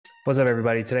What's up,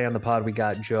 everybody? Today on the pod, we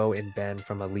got Joe and Ben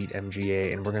from Elite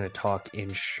MGA, and we're going to talk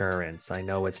insurance. I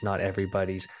know it's not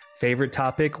everybody's favorite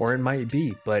topic, or it might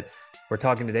be, but we're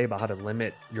talking today about how to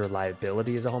limit your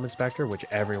liability as a home inspector, which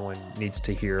everyone needs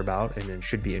to hear about and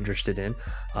should be interested in.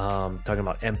 Talking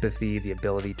about empathy, the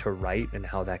ability to write, and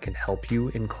how that can help you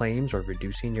in claims or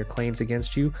reducing your claims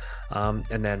against you.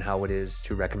 And then how it is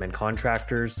to recommend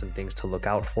contractors, some things to look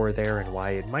out for there, and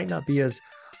why it might not be as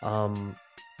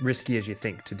risky as you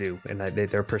think to do. And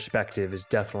their perspective is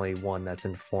definitely one that's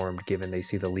informed given they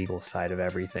see the legal side of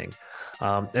everything.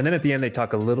 And then at the end, they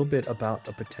talk a little bit about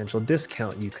a potential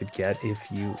discount you could get if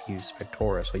you use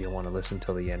Spectora. So you'll want to listen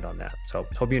till the end on that. So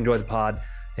hope you enjoy the pod,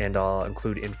 and I'll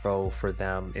include info for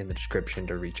them in the description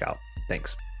to reach out.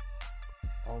 Thanks.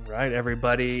 All right,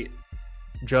 everybody.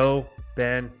 Joe,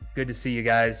 Ben, good to see you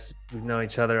guys. We've known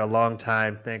each other a long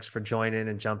time. Thanks for joining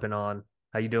and jumping on.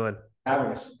 How you doing?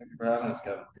 Having us. Thank you for having us,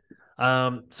 Kevin.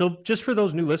 So just for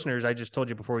those new listeners, I just told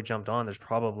you before we jumped on, there's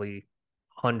probably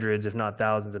hundreds, if not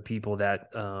thousands of people that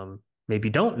maybe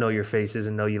don't know your faces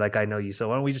and know you like I know you. So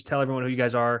why don't we just tell everyone who you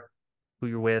guys are, who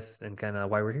you're with, and kind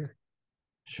of why we're here?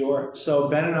 Sure. So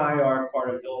Ben and I are part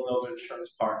of Villanova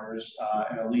Insurance Partners,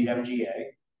 an elite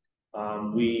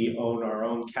MGA. We own our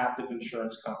own captive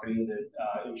insurance company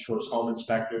that insures home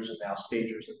inspectors and now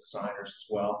stagers and designers as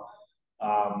well.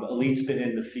 Elite's been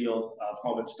in the field of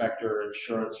home inspector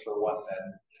insurance for what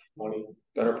then? 20,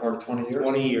 Better part of 20 years.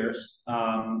 20 years.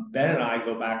 Ben and I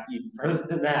go back even further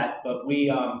than that, but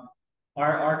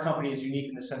our company is unique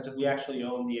in the sense that we actually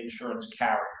own the insurance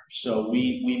carrier. So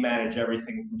we manage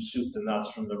everything from soup to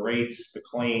nuts, from the rates, the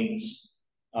claims,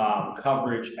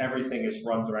 coverage. Everything is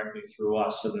run directly through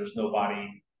us. So there's nobody,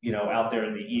 out there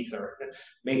in the ether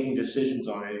making decisions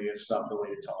on any of this stuff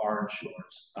related to our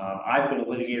insurance. I've been a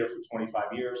litigator for 25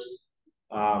 years.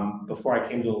 Before I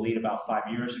came to Elite about 5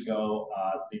 years ago,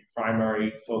 the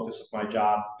primary focus of my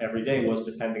job every day was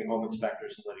defending home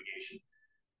inspectors in litigation,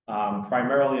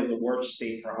 primarily in the worst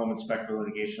state for home inspector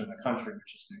litigation in the country,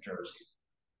 which is New Jersey.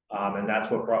 And that's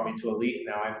what brought me to Elite.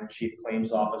 Now I'm the Chief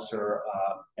Claims Officer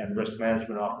and Risk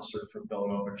Management Officer for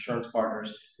Villanova Insurance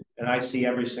Partners. And I see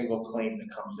every single claim that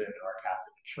comes in our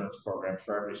captive insurance program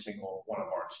for every single one of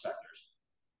our inspectors.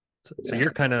 So you're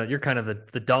kind of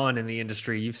the dawn in the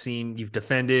industry. You've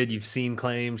defended, you've seen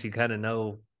claims, you kind of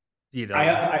know.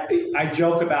 I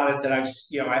joke about it that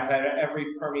I've had every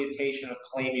permutation of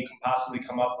claim you can possibly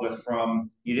come up with, from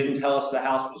you didn't tell us the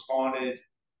house was haunted,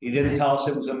 you didn't tell us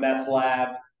it was a meth lab,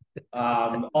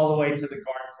 all the way to the garden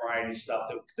variety stuff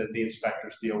that the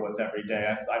inspectors deal with every day.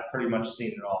 I've pretty much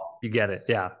seen it all. You get it.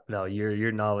 Yeah. No,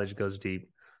 your knowledge goes deep.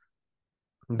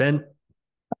 Ben?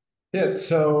 Yeah,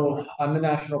 so I'm the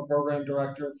national program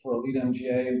director for Elite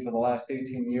MGA, and for the last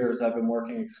 18 years, I've been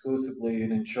working exclusively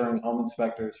in insuring home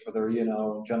inspectors for their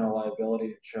E&O and general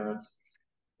liability insurance.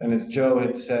 And as Joe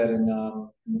had said, in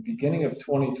the beginning of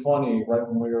 2020, right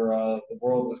when the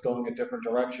world was going a different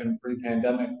direction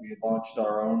pre-pandemic, we had launched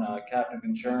our own captive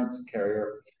insurance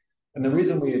carrier. And the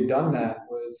reason we had done that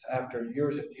was after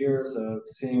years and years of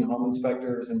seeing home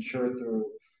inspectors insured through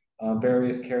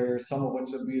various carriers, some of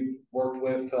which that we worked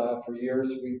with for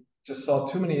years. We just saw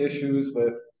too many issues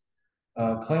with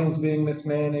claims being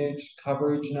mismanaged,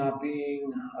 coverage not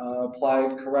being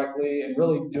applied correctly, and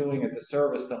really doing a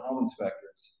disservice to home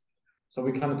inspectors. So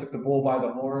we kind of took the bull by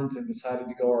the horns and decided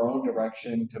to go our own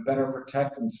direction to better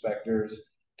protect inspectors,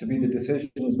 to be the decision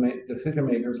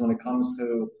makers when it comes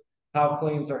to how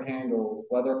claims are handled,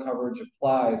 whether coverage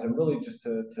applies, and really just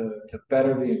to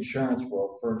better the insurance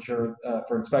world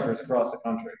for inspectors across the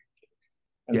country.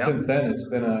 And since then, it's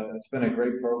been a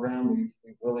great program.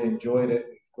 We've really enjoyed it,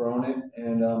 we've grown it,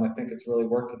 and I think it's really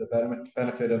worked to the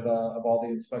benefit of all the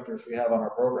inspectors we have on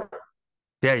our program.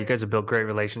 Yeah, you guys have built great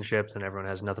relationships, and everyone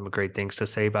has nothing but great things to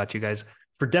say about you guys.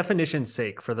 For definition's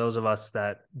sake, for those of us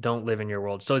that don't live in your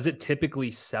world, so is it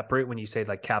typically separate when you say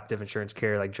like captive insurance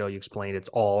carrier, like Joe, you explained, it's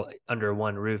all under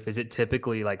one roof? Is it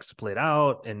typically like split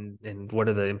out, and what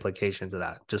are the implications of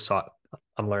that? Just so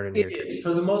I'm learning here.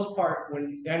 For the most part,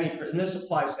 and this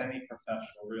applies to any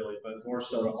professional really, but more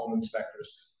so to home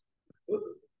inspectors,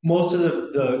 most of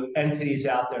the entities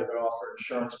out there that offer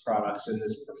insurance products in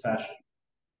this profession,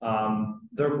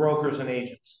 they're brokers and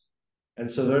agents. And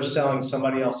so they're selling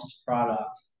somebody else's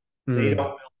product. They don't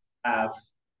really have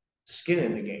skin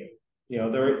in the game.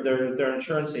 They're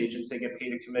insurance agents. They get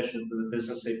paid a commission for the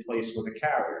business they place with a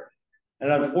carrier.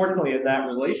 And unfortunately, in that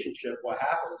relationship, what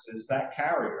happens is that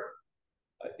carrier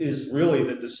is really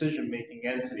the decision-making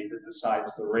entity that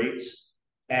decides the rates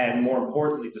and, more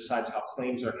importantly, decides how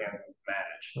claims are handled and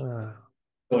managed.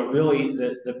 So it really,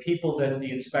 the people that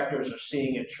the inspectors are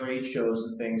seeing at trade shows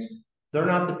and things, they're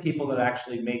not the people that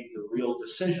actually make the real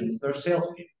decisions. They're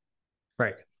salespeople.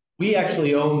 Right. We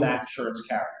actually own that insurance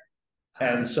carrier.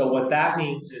 And so what that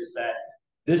means is that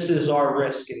this is our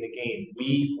risk in the game.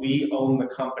 We own the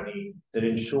company that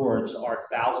insures our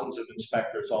thousands of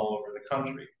inspectors all over the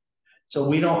country. So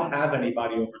we don't have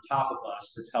anybody over top of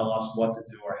us to tell us what to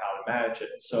do or how to manage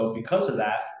it. So because of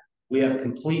that, we have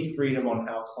complete freedom on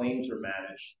how claims are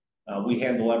managed. We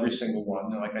handle every single one.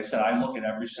 And like I said, I look at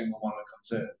every single one that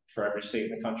comes in for every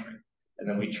state in the country. And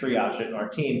then we triage it in our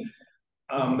team.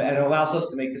 And it allows us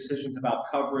to make decisions about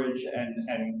coverage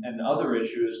and other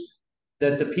issues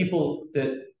that the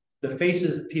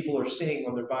faces that people are seeing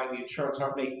when they're buying the insurance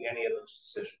aren't making any of those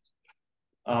decisions.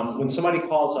 When somebody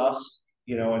calls us,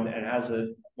 and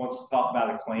wants to talk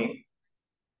about a claim,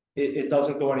 it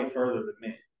doesn't go any further than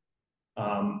me.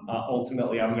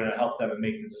 Ultimately, I'm going to help them and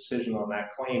make the decision on that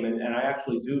claim, and I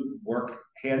actually do work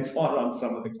hands-on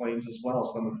some of the claims as well,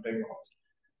 some of the big ones.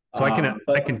 So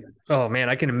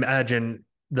I can imagine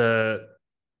the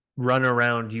run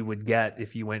around you would get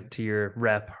if you went to your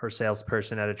rep or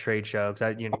salesperson at a trade show.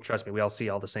 Because trust me, we all see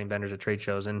all the same vendors at trade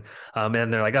shows, and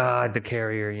they're like, the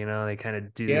carrier, they kind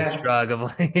of do this shrug of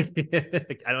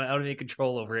like, I don't have any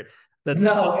control over it.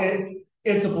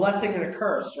 It's a blessing and a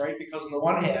curse, right? Because on the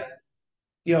one hand,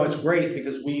 it's great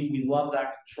because we love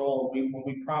that control. When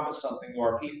we promise something to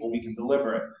our people, we can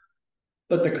deliver it.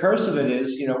 But the curse of it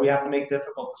is, we have to make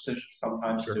difficult decisions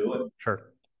sometimes too.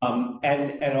 Sure.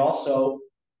 And also,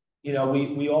 we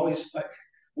always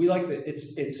we like to,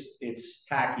 it's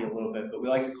tacky a little bit, but we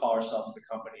like to call ourselves the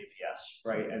company of yes,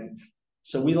 right? And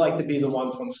so we like to be the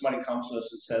ones when somebody comes to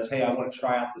us and says, hey, I want to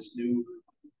try out this new,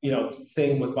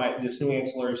 thing with this new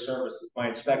ancillary service with my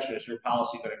inspection. Is your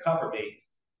policy going to cover me?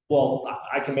 Well,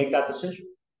 I can make that decision,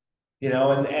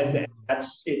 and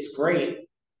it's great.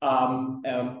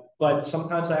 But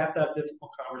sometimes I have to have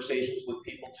difficult conversations with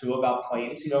people too about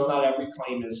claims. Not every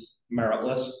claim is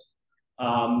meritless.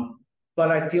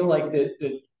 But I feel like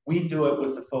that we do it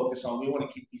with the focus on, we want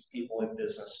to keep these people in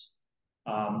business.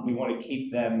 We want to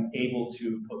keep them able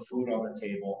to put food on the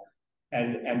table.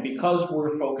 And because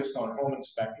we're focused on home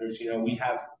inspectors,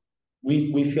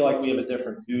 we feel like we have a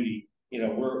different duty.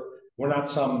 We're not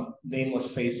some nameless,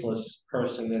 faceless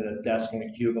person at a desk in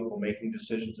a cubicle making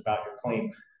decisions about your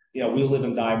claim. We live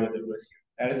and die with you,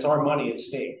 and it's our money at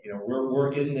stake.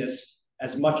 We're in this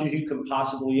as much as you can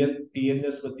possibly be in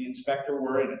this with the inspector.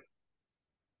 We're in it.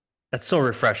 That's so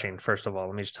refreshing. First of all,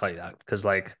 let me just tell you that, because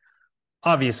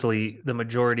obviously the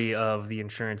majority of the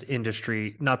insurance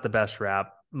industry, not the best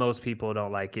rap. Most people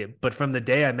don't like it. But from the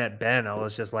day I met Ben, I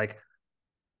was just like,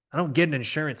 I don't get an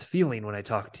insurance feeling when I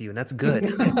talk to you, and that's good.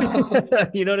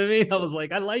 You know what I mean? I was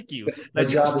like, I like you. The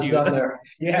job is done there.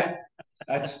 Yeah.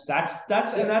 That's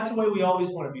the way we always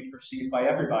want to be perceived by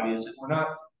everybody, is that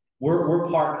we're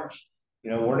partners.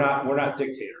 We're not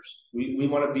dictators. We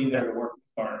want to be there to work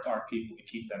with our people to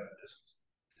keep them in business.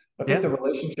 I think the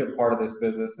relationship part of this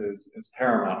business is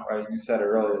paramount, right? You said it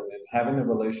earlier, and having the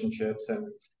relationships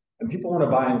and people want to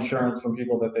buy insurance from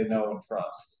people that they know and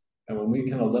trust. And when we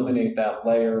can eliminate that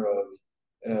layer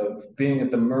of being at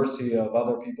the mercy of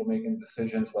other people making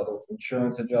decisions, whether it's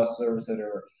insurance adjusters that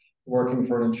are working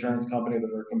for an insurance company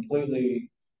that are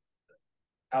completely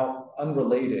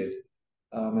unrelated,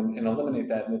 and eliminate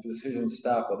that, and the decisions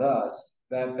stop with us,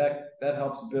 that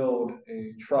helps build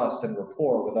a trust and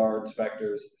rapport with our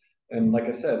inspectors. And like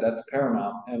I said, that's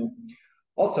paramount. And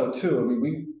also too, I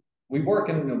mean, we work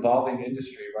in an evolving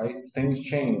industry, right? Things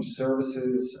change,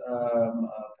 services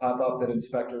pop up that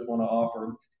inspectors want to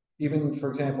offer. Even, for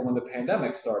example, when the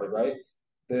pandemic started, right?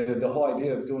 The whole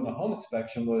idea of doing a home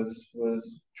inspection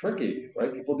was tricky,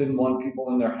 right? People didn't want people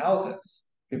in their houses.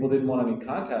 People didn't want any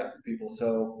contact with people.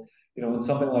 So, when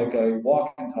something like a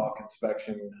walk and talk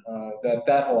inspection,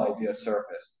 that whole idea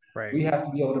surfaced. Right. We have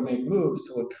to be able to make moves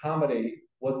to accommodate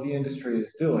what the industry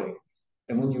is doing.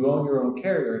 And when you own your own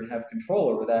carrier and have control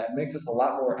over that, it makes us a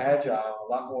lot more agile, a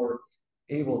lot more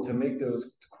able to make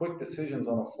those quick decisions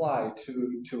on the fly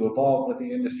to evolve with the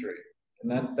industry.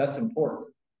 And that's important.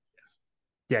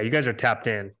 Yeah, you guys are tapped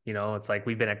in. It's like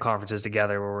we've been at conferences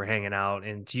together where we're hanging out,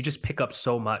 and you just pick up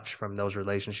so much from those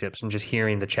relationships and just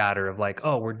hearing the chatter of like,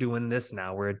 oh, we're doing this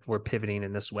now. We're pivoting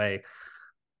in this way.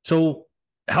 So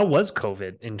how was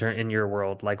COVID in your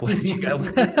world? Like, what did you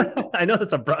guys, I know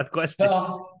that's a broad question.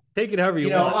 Take it however you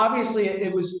want. Obviously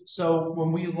it was, so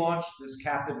when we launched this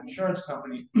captive insurance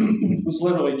company, it was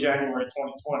literally January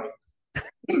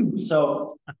 2020.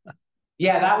 So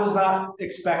yeah, that was not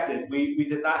expected. We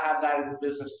did not have that in the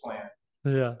business plan.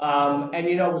 Yeah. And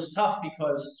it was tough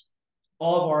because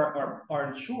all of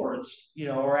our insureds,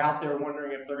 are out there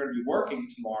wondering if they're going to be working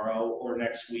tomorrow or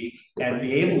next week and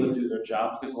be able to do their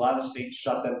job, because a lot of states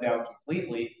shut them down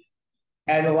completely.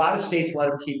 And a lot of states let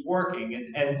them keep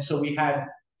working. And so we had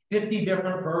 50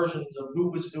 different versions of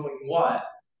who was doing what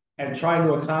and trying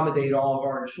to accommodate all of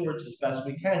our insureds as best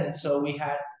we can. And so we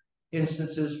had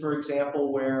instances, for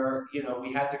example, where,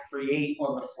 we had to create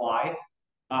on the fly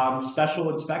special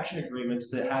inspection agreements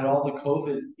that had all the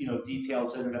COVID,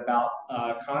 details in it about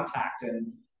contact,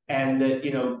 and that,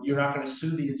 you're not going to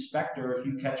sue the inspector if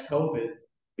you catch COVID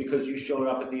because you showed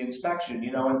up at the inspection,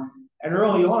 and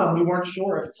early on, we weren't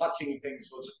sure if touching things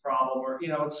was a problem, or,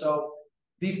 and so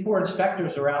these poor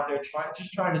inspectors are out there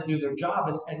trying to do their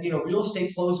job. And real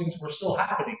estate closings were still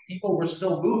happening. People were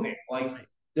still moving. Like,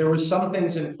 there were some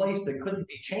things in place that couldn't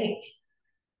be changed.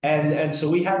 And so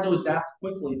we had to adapt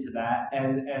quickly to that.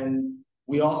 And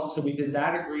we did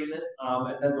that agreement.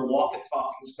 And then the walk and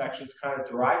talk inspections kind of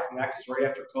derived from that, because right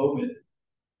after COVID,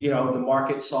 the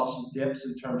market saw some dips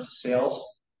in terms of sales.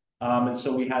 And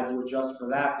so we had to adjust for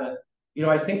that. But,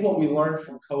 I think what we learned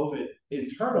from COVID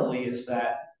internally is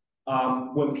that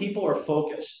when people are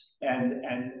focused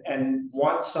and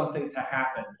want something to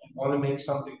happen and want to make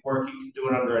something work, you can do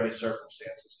it under any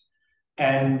circumstances.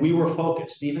 And we were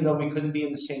focused, even though we couldn't be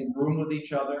in the same room with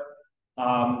each other.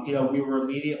 We were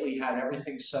immediately had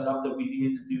everything set up that we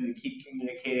needed to do to keep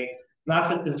communicating,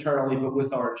 not just internally, but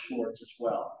with our insureds as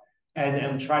well.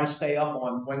 And try to stay up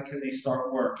on when can they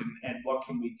start work, and what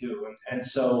can we do. And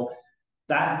so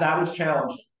that was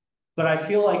challenging. But I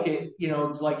feel like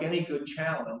it's like any good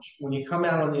challenge, when you come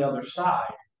out on the other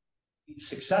side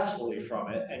successfully from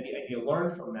it, and you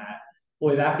learn from that,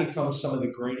 boy, that becomes some of the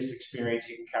greatest experience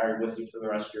you can carry with you for the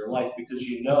rest of your life, because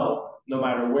no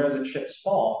matter where the chips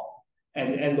fall,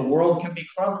 and the world can be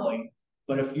crumbling,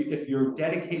 but if you're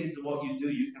dedicated to what you do,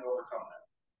 you can overcome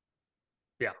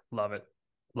that. Yeah, love it.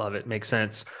 Love it. Makes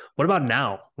sense. What about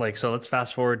now? Like, so let's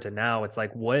fast forward to now. It's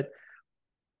like, what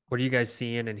are you guys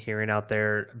seeing and hearing out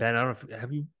there? Ben, I don't know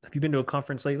have you been to a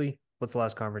conference lately? What's the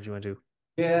last conference you went to?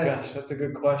 Yeah, gosh, that's a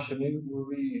good question. Maybe were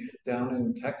we down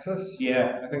in Texas?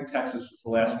 Yeah, I think Texas was the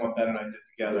last one Ben and I did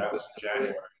together. That was in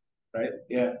January, right?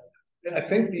 Yeah. I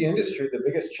think the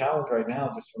biggest challenge right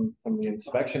now, just from the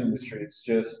inspection industry, is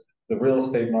just the real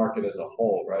estate market as a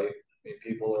whole, right? I mean,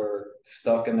 people are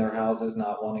stuck in their houses,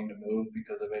 not wanting to move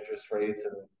because of interest rates,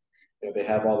 and they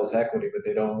have all this equity, but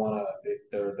they don't want to.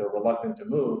 They're reluctant to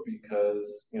move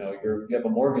because you have a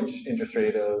mortgage interest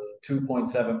rate of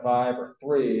 2.75 or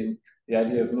 3, and the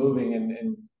idea of moving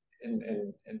and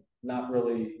not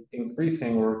really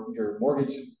increasing, or your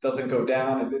mortgage doesn't go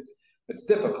down, and it's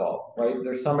difficult, right?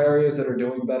 There's some areas that are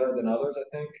doing better than others,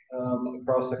 I think,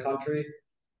 across the country,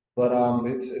 but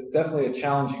it's definitely a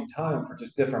challenging time for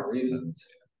just different reasons.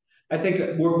 I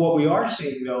think what we are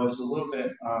seeing, though, is a little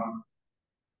bit.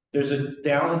 There's a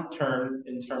downturn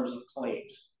in terms of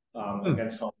claims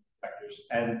against home inspectors,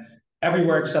 and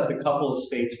everywhere except a couple of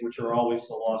states, which are always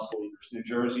the loss leaders. New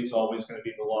Jersey is always going to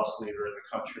be the loss leader in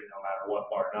the country, no matter what,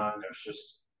 bar none. There's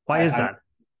just why is that?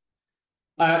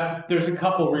 There's a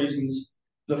couple reasons.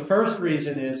 The first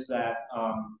reason is that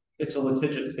it's a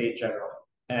litigious state generally,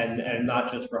 and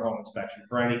not just for home inspection,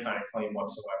 for any kind of claim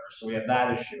whatsoever. So we have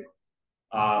that issue.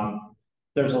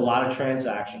 There's a lot of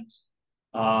transactions.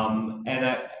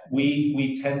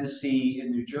 We tend to see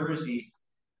in New Jersey,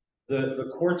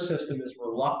 the court system is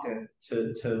reluctant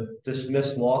to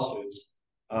dismiss lawsuits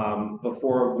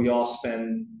before we all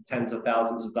spend tens of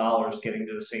thousands of dollars getting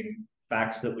to the same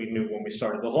facts that we knew when we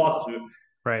started the lawsuit.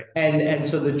 Right. And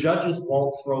so the judges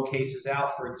won't throw cases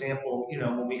out. For example,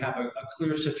 when we have a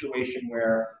clear situation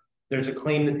where there's a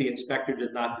claim that the inspector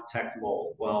did not detect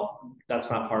mold. Well, that's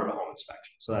not part of a home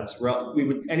inspection. So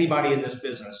anybody in this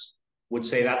business would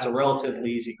say that's a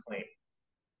relatively easy claim.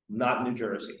 Not New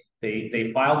Jersey.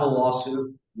 They filed a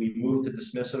lawsuit. We moved to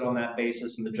dismiss it on that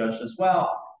basis, and the judge says,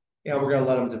 well, we're going to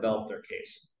let them develop their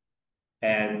case.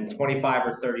 And $25,000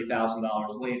 or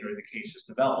 $30,000 later, the case is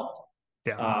developed.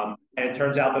 Yeah. And it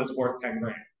turns out that it's worth 10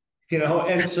 grand.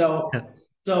 And so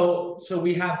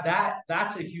we have that.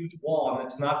 That's a huge wall, and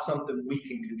it's not something we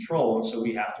can control, and so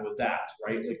we have to adapt,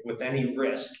 right? Like with any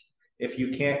risk, if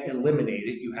you can't eliminate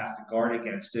it, you have to guard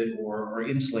against it or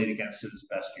insulate against it as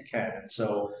best you can. And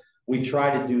so we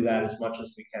try to do that as much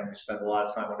as we can. We spend a lot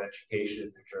of time on education in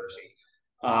New Jersey.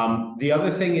 The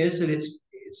other thing is that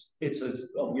it's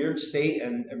a weird state,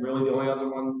 and really the only other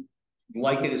one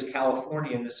like it is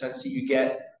California, in the sense that you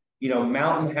get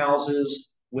mountain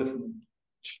houses with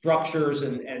structures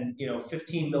and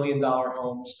 $15 million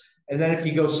homes, and then if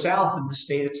you go south in the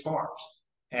state, it's farms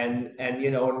and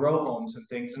row homes and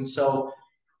things. And so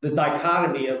the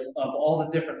dichotomy of all the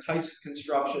different types of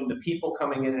construction, the people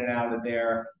coming in and out of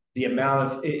there, the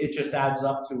amount of it just adds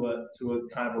up to a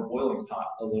kind of a boiling pot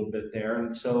a little bit there.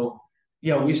 And so,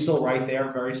 we still write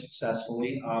there very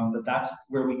successfully. But that's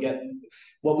where we get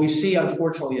what we see,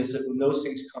 unfortunately, is that when those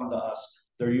things come to us,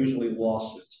 they're usually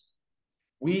lawsuits.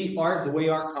 The way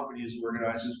our company is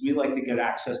organized is we like to get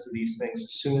access to these things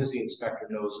as soon as the inspector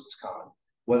knows it's coming,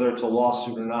 whether it's a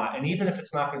lawsuit or not. And even if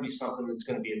it's not going to be something that's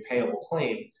going to be a payable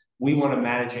claim, we want to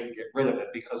manage it and get rid of it,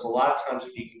 because a lot of times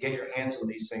if you can get your hands on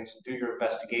these things and do your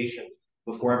investigation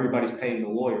before everybody's paying the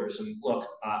lawyers. And look,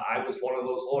 I was one of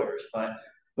those lawyers, but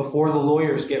before the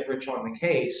lawyers get rich on the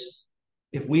case,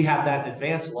 if we have that in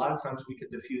advance, a lot of times we could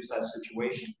diffuse that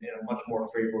situation in a much more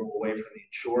favorable way for the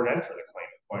insured and for the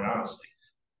claimant, quite honestly.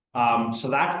 So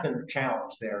that's been the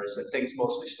challenge there, is that things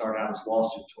mostly start out as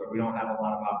lawsuits where we don't have a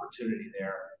lot of opportunity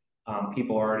there.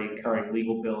 People are already incurring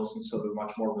legal bills, and so they're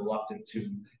much more reluctant to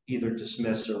either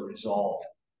dismiss or resolve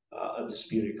a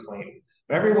disputed claim.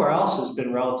 But everywhere else has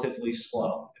been relatively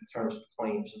slow in terms of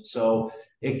claims, and so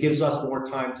it gives us more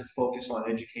time to focus on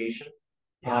education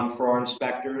for our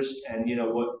inspectors. And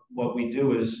what we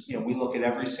do is we look at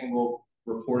every single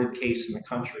reported case in the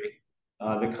country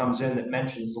that comes in that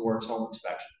mentions the words home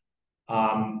inspection.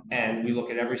 And we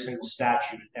look at every single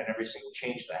statute and every single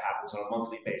change that happens on a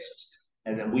monthly basis.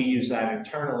 And then we use that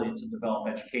internally to develop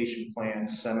education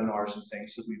plans, seminars, and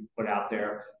things that we put out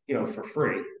there, for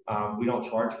free. We don't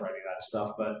charge for any of that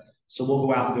stuff, but so we'll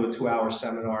go out and do a 2-hour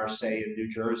seminar, say in New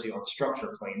Jersey, on structure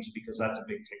claims, because that's a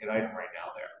big ticket item right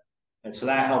now there. And so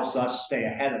that helps us stay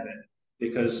ahead of it,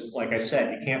 because like I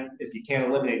said, if you can't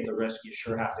eliminate the risk, you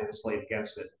sure have to insulate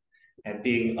against it. And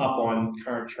being up on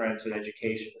current trends in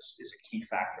education is a key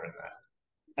factor in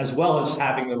that, as well as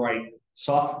having the right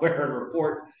software and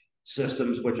report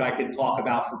systems, which I could talk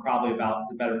about for probably about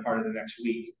the better part of the next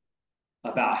week,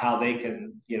 about how they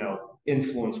can,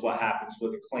 influence what happens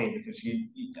with a claim, because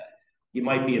you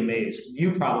might be amazed.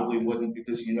 You probably wouldn't,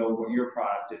 because you know what your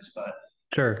product is, but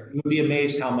sure, you would be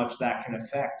amazed how much that can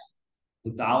affect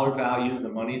the dollar value, the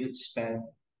money that's spent,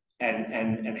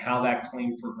 and how that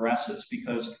claim progresses.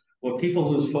 Because what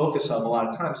people lose focus of a lot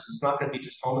of times is it's not going to be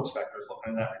just home inspectors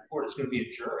looking at that report. It's going to be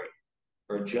a jury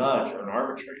or a judge or an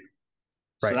arbitrator.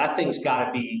 So right. that thing's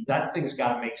got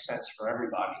to make sense for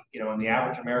everybody. And the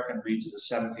average American reads at a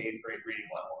 7th to 8th grade reading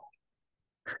level.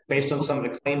 Based on some of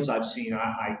the claims I've seen,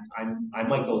 I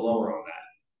might go lower on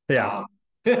that.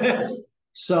 Yeah.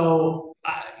 So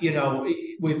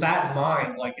with that in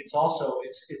mind, like it's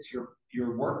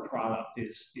your work product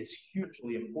is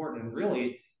hugely important, and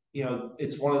really,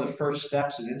 it's one of the first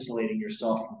steps in insulating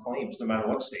yourself from claims, no matter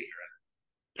what state you're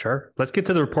in. Sure. Let's get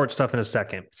to the report stuff in a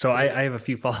second. So I have a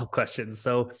few follow-up questions.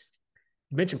 So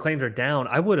you mentioned claims are down.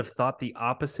 I would have thought the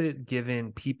opposite,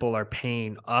 given people are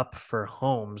paying up for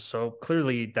homes. So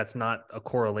clearly that's not a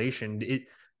correlation.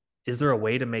 Is there a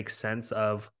way to make sense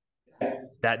of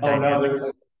that dynamic?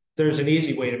 No, there's an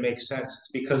easy way to make sense.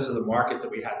 It's because of the market that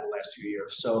we had the last 2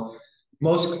 years. So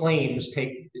most claims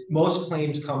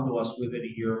come to us within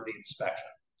a year of the inspection.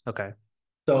 Okay.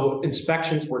 So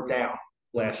inspections were down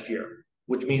last year,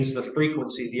 which means the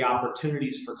frequency, the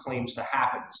opportunities for claims to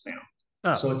happen is down.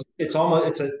 Oh. So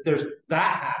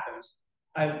that happens.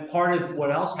 And part of what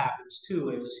else happens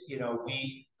too is,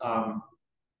 we,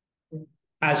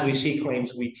 as we see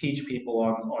claims, we teach people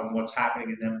on what's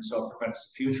happening in them, and so it prevents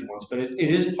the future ones. But it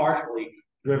is partially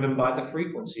driven by the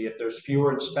frequency. If there's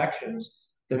fewer inspections,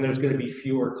 then there's going to be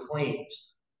fewer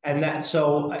claims. And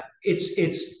so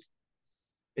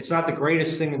it's not the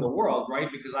greatest thing in the world, right?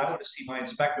 Because I want to see my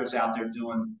inspectors out there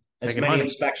doing as many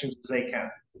inspections as they can,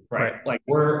 right? Like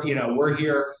we're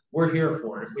here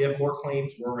for it. If we have more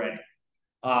claims, we're ready.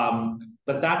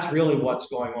 But that's really what's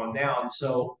going on now. And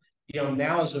so,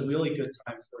 now is a really good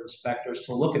time for inspectors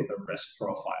to look at the risk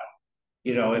profile.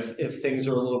 If things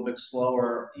are a little bit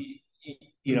slower,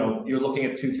 you're looking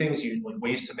at two things usually: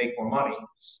 ways to make more money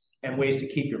and ways to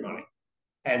keep your money.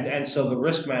 And so the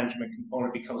risk management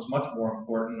component becomes much more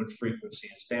important when frequency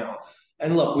is down.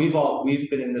 And look, we've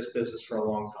been in this business for a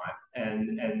long time,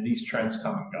 and these trends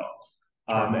come and go,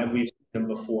 and we've seen them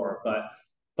before. But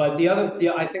I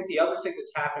think the other thing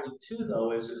that's happening too,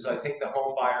 though, is I think the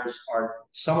home buyers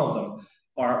some of them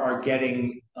are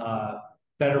getting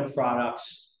better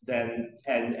products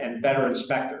and better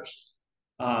inspectors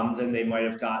than they might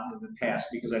have gotten in the past,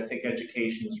 because I think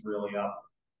education is really up.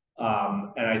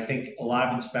 And I think a lot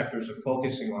of inspectors are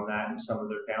focusing on that in some of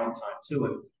their downtime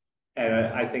too. And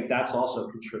I think that's also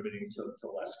contributing to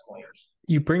less claims.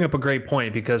 You bring up a great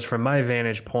point, because from my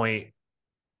vantage point,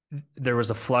 there was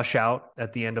a flush out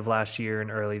at the end of last year and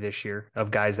early this year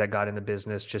of guys that got in the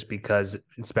business just because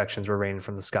inspections were raining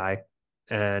from the sky.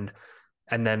 And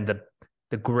then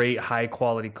the great high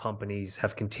quality companies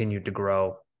have continued to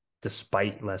grow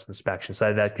despite less inspections.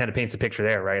 So that kind of paints the picture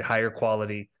there, right? Higher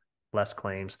quality, less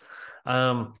claims.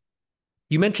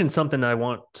 You mentioned something I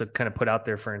want to kind of put out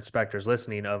there for inspectors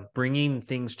listening of bringing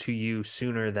things to you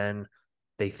sooner than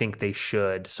they think they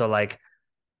should. So like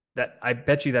that, I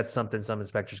bet you that's something some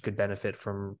inspectors could benefit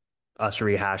from us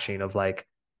rehashing of like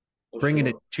bringing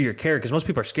it to your care, because most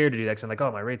people are scared to do that because I'm like,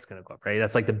 oh, my rate's going to go up, right?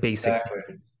 That's like the basic Exactly.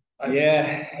 thing.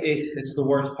 Yeah, it's the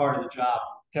worst part of the job.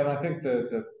 Kevin, I think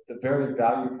the very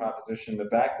value proposition, the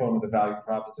backbone of the value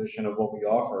proposition of what we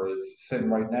offer is sitting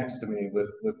right next to me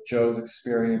with Joe's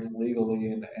experience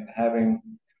legally and having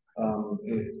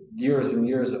years and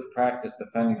years of practice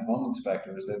defending home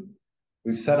inspectors. And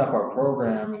we've set up our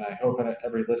program, and I hope that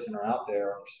every listener out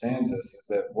there understands this, is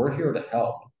that we're here to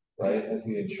help, right? As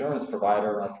the insurance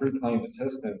provider and our pre-claim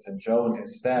assistants and Joe and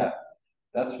his staff,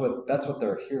 that's what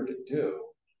they're here to do.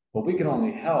 But we can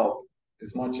only help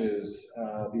as much as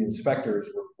the inspectors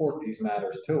report these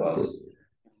matters to us.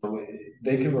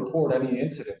 They can report any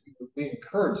incident. We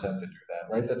encourage them to do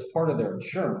that, right? That's part of their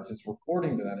insurance. It's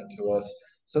reporting to them to us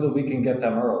so that we can get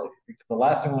them early. Because the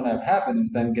last thing we want to have happen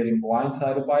is then getting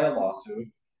blindsided by a lawsuit.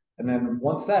 And then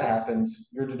once that happens,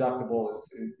 your deductible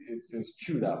is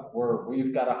chewed up.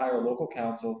 We've got to hire local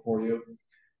counsel for you,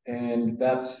 and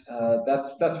that's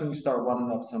when you start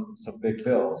running up some big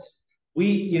bills.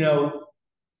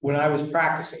 When I was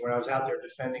practicing, when I was out there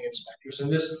defending inspectors,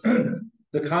 and this,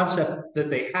 the concept that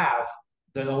they have,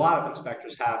 that a lot of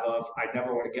inspectors have of, I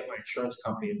never want to get my insurance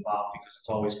company involved because it's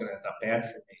always going to end up bad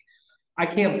for me. I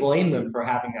can't blame them for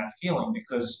having that feeling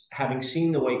because having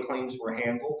seen the way claims were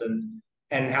handled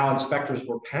and how inspectors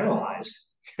were penalized,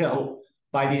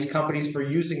 by these companies for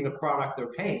using the product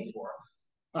they're paying for,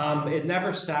 it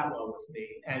never sat well with me.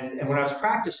 And when I was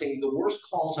practicing, the worst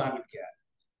calls I would get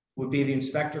would be the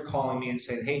inspector calling me and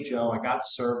saying, "Hey, Joe, I got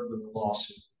served with a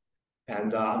lawsuit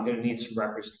and I'm going to need some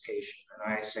representation."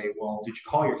 And I say, "Well, did you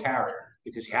call your carrier?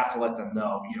 Because you have to let them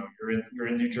know, you're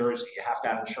in New Jersey, you have to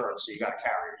have insurance, so you got a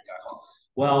carrier, you got to call."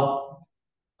 Well,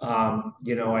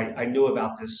 I knew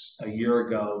about this a year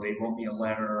ago. They wrote me a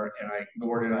letter and I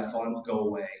ignored it. I thought it would go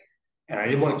away. And I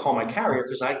didn't want to call my carrier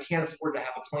because I can't afford to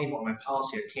have a claim on my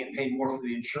policy. I can't pay more for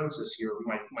the insurance this year.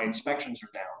 My inspections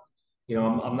are down.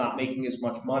 I'm not making as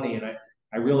much money, and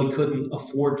I really couldn't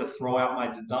afford to throw out my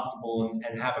deductible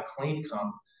and have a claim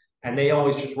come. And they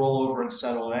always just roll over and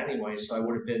settle it anyway. So I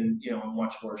would have been, in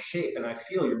much worse shape. And I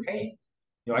feel your pain.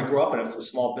 I grew up in a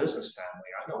small business family.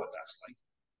 I know what that's like.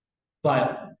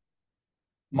 But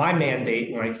my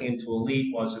mandate when I came to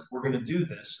Elite was, if we're going to do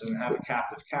this and have a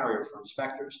captive carrier for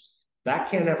inspectors, that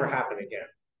can't ever happen again.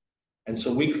 And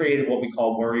so we created what we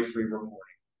call worry-free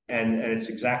reporting. And it's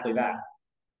exactly that.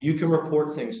 You can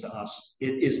report things to us.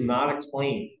 It is not a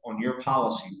claim on your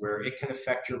policy where it can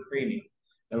affect your premium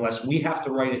unless we have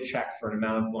to write a check for an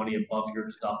amount of money above your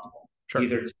deductible. Sure.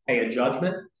 Either to pay a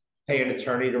judgment, pay an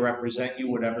attorney to represent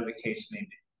you, whatever the case may be.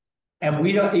 And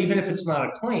we don't, even if it's not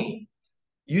a claim,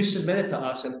 you submit it to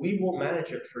us and we will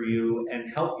manage it for you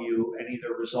and help you and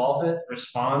either resolve it,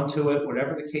 respond to it,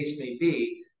 whatever the case may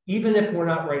be, even if we're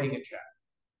not writing a check.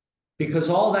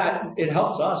 Because all that, it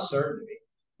helps us, certainly.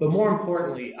 But more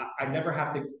importantly, I never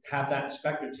have to have that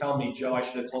inspector tell me, "Joe, I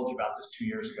should have told you about this 2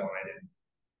 years ago," and I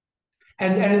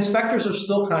didn't. And inspectors are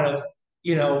still kind of,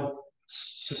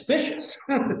 suspicious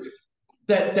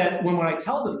that when I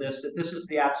tell them that this is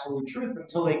the absolute truth,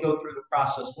 until they go through the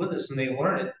process with us and they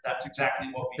learn it. That's exactly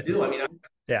what we do. I mean,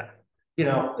 yeah,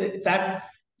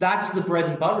 that's the bread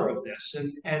and butter of this.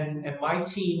 And my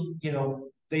team,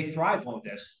 they thrive on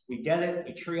this. We get it,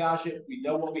 we triage it, we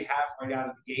know what we have right out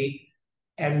of the gate,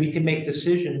 and we can make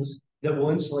decisions that will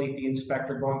insulate the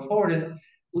inspector going forward. And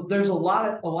there's a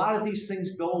lot of these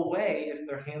things go away if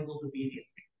they're handled immediately.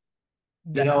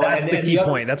 That's the key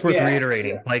point. That's worth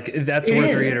reiterating. Yeah. Like that's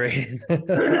worth reiterating.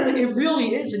 It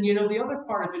really is. And the other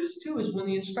part of it is when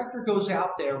the inspector goes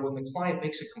out there, when the client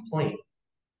makes a complaint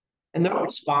and they're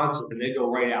responsive and they go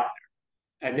right out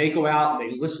there and they go out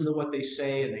and they listen to what they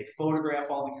say and they photograph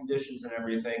all the conditions and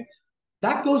everything,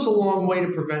 that goes a long way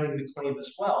to preventing the claim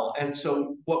as well. And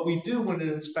so what we do when an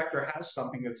inspector has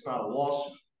something that's not a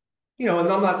lawsuit, and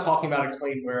I'm not talking about a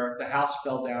claim where the house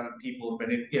fell down and people have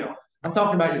been in, I'm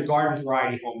talking about your garden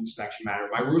variety home inspection matter.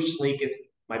 My roof's leaking,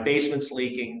 my basement's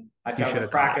leaking, I found a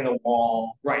crack in the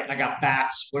wall, right? I got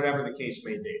bats, whatever the case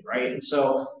may be, right? And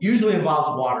so usually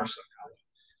involves water somehow.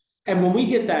 And when we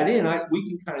get that in, we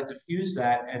can kind of diffuse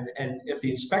that. And if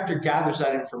the inspector gathers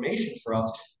that information for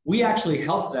us, we actually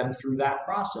help them through that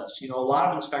process. A lot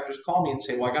of inspectors call me and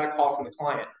say, well, I got a call from the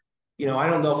client. I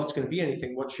don't know if it's going to be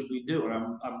anything. What should we do? And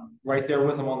I'm right there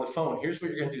with them on the phone. Here's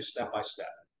what you're going to do step by step.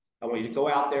 I want you to go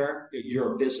out there.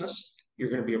 You're a business. You're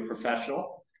going to be a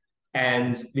professional.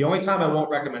 And the only time I won't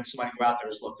recommend somebody go out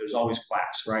there is, look, there's always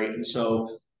class, right? And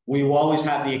so we will always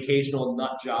have the occasional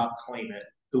nut job claimant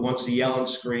who wants to yell and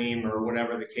scream or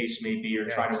whatever the case may be, or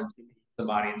try to intimidate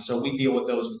somebody. And so we deal with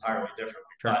those entirely differently.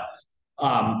 Sure.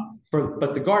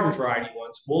 But the garden variety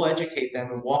ones, we'll educate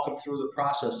them and walk them through the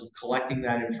process of collecting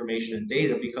that information and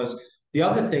data, because the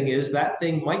other thing is that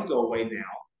thing might go away now.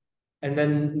 And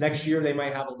then next year they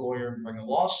might have a lawyer and bring a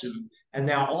lawsuit. And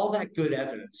now all that good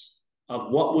evidence of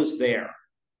what was there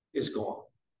is gone,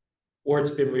 or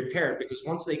it's been repaired, because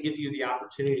once they give you the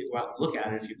opportunity to go out and look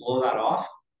at it, if you blow that off,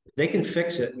 they can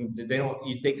fix it, and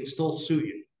they can still sue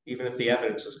you even if the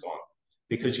evidence is gone,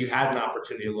 because you had an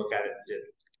opportunity to look at it and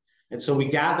didn't. And so we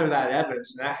gather that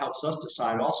evidence, and that helps us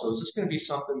decide also, is this going to be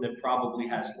something that probably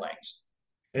has legs?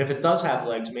 And if it does have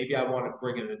legs, maybe I want to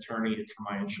bring an attorney in for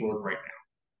my insured right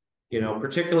now.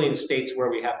 Particularly in states where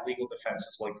we have legal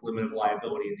defenses like limited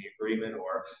liability in the agreement,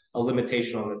 or a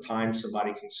limitation on the time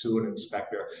somebody can sue an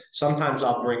inspector. Sometimes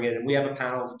I'll bring in, and we have a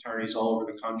panel of attorneys all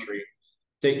over the country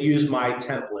that use my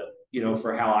template,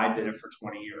 for how I did it for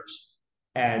 20 years.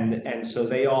 And so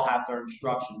they all have their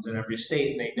instructions in every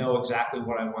state, and they know exactly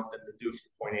what I want them to do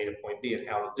from point A to point B and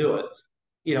how to do it.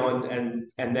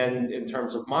 And then in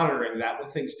terms of monitoring that, when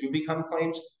things do become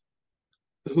claims,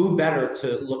 who better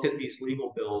to look at these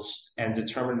legal bills and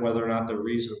determine whether or not they're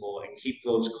reasonable and keep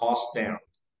those costs down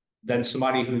than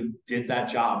somebody who did that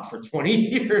job for 20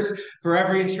 years for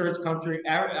every insurance company.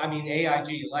 I mean,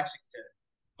 AIG, Lexington,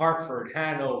 Hartford,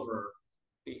 Hanover,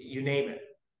 you name it,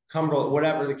 Cumberland,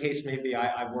 whatever the case may be,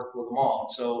 I've worked with them all.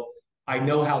 And so I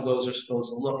know how those are supposed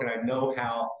to look, and I know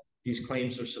how these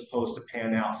claims are supposed to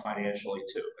pan out financially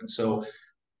too. And so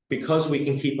because we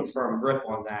can keep a firm grip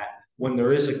on that, when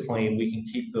there is a claim, we can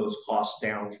keep those costs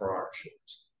down for our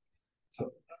insurance.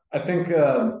 So I think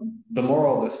the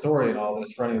moral of the story in all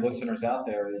this for any listeners out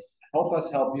there is help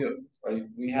us help you, right?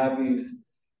 We have these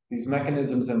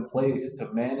mechanisms in place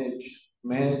to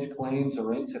manage claims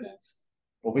or incidents,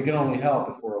 but we can only help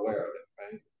if we're aware of it,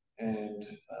 right? And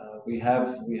we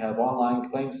have online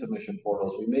claim submission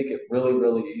portals. We make it really,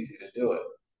 really easy to do it,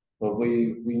 but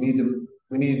we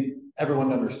need everyone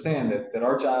to understand that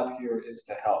our job here is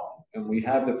to help. And we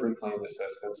have the pre-claim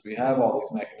assistance. We have all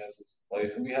these mechanisms in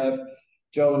place. And we have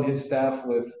Joe and his staff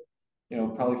with,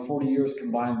 probably 40 years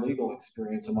combined legal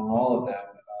experience among all of them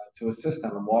to assist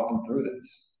them and walk them through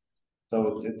this.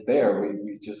 So it's there.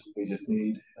 We just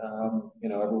need,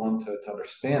 everyone to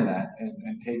understand that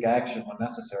and take action when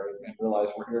necessary and realize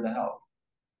we're here to help.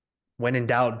 When in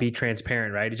doubt, be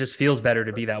transparent, right? It just feels better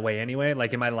to be that way anyway.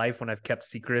 Like in my life, when I've kept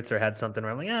secrets or had something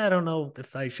where I'm like, I don't know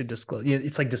if I should disclose.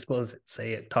 It's like disclose it,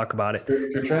 say it, talk about it. If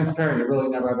you're transparent, you really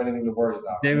never have anything to worry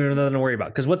about. Never nothing to worry about,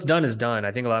 because what's done is done.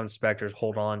 I think a lot of inspectors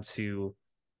hold on to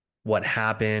what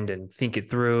happened and think it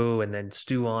through and then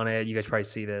stew on it. You guys probably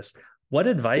see this. What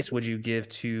advice would you give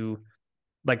to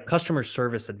like customer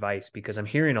service advice? Because I'm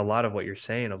hearing a lot of what you're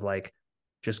saying of like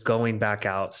just going back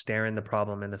out, staring the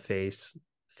problem in the face,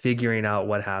 figuring out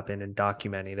what happened and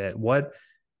documenting it.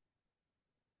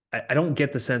 I don't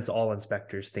get the sense all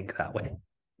inspectors think that way.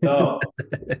 No,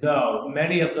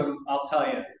 many of them, I'll tell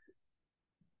you,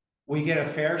 we get a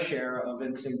fair share of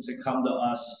incidents that come to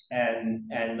us and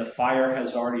the fire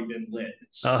has already been lit.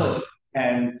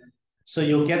 And so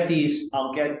you'll get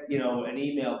I'll get, an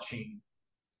email chain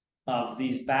of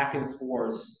these back and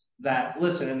forths that,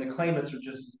 listen, and the claimants are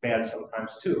just as bad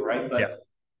sometimes too, right? But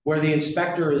where the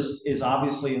inspector is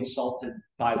obviously insulted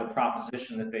by the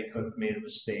proposition that they could have made a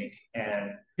mistake.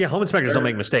 And home inspectors don't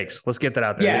make mistakes. Let's get that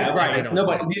out there. Yeah, right.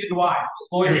 Nobody, neither do I.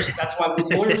 Lawyers, that's why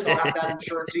lawyers don't have that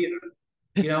insurance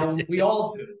either. We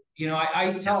all do.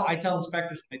 I tell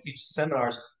inspectors when I teach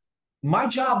seminars, my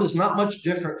job is not much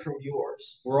different from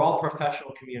yours. We're all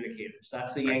professional communicators.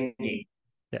 That's the end game.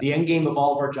 Yeah. The end game of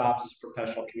all of our jobs is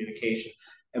professional communication.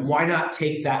 And why not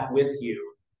take that with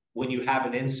you when you have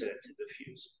an incident to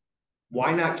diffuse?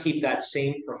 Why not keep that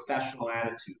same professional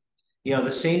attitude?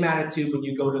 The same attitude when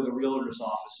you go to the realtor's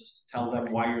offices to tell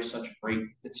them why you're such a great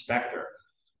inspector.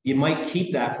 You might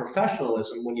keep that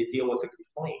professionalism when you deal with a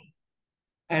complaint.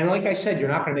 And like I said, you're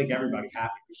not going to make everybody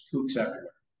happy. There's kooks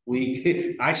everywhere.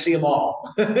 I see them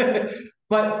all.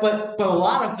 but a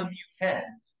lot of them you can.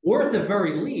 Or at the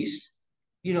very least,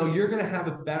 you're going to have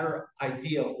a better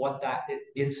idea of what that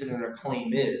incident or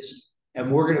claim is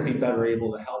and we're going to be better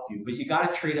able to help you. But you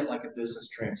got to treat it like a business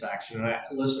transaction. And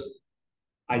listen,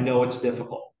 I know it's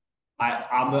difficult.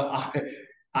 I'm a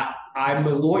I'm a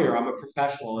lawyer. I'm a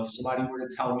professional. If somebody were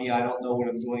to tell me I don't know what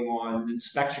I'm doing on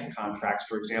inspection contracts,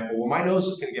 for example, well, my nose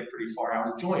is going to get pretty far out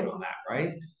of joint on that,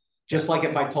 right? Just like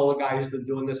if I told a guy who's been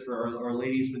doing this for, or a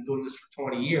lady who's been doing this for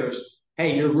 20 years,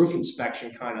 hey, your roof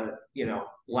inspection kind of,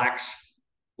 lacks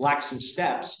some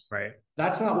steps. Right.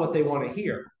 That's not what they want to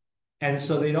hear. And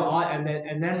so they don't,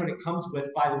 and then when it comes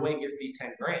with, by the way, give me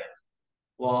 10 grand.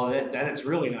 Well, then it's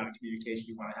really not a communication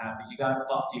you want to have. But you got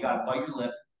to bite your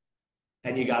lip,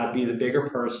 and you got to be the bigger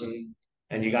person,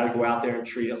 and you got to go out there and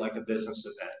treat it like a business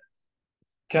event.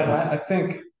 Kevin,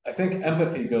 I think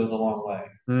empathy goes a long way,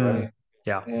 right?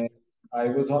 Yeah. And I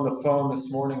was on the phone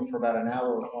this morning for about an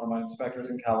hour with one of my inspectors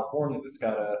in California that's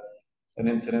got an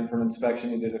incident from inspection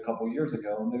he did a couple years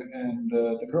ago, and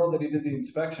the girl that he did the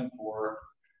inspection for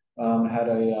had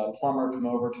a plumber come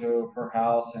over to her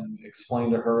house and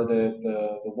explain to her that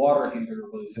the water heater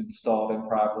was installed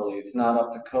improperly. It's not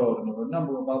up to code, and there were a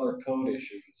number of other code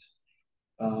issues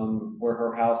where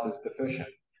her house is deficient.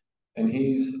 And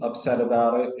he's upset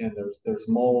about it, and there's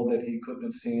mold that he couldn't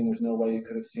have seen. There's no way he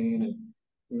could have seen,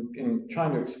 and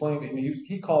trying to explain. I mean,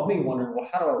 he called me wondering, well,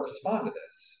 how do I respond to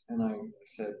this? And I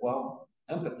said, well,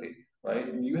 empathy, right?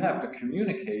 And you have to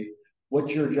communicate what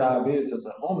your job is as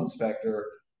a home inspector,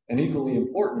 and equally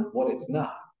important, what it's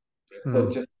not. But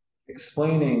just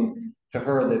explaining to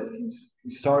her that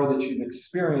he's sorry that she's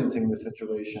experiencing the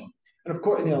situation. And of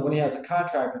course, when he has a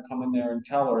contractor come in there and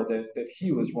tell her that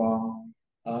he was wrong,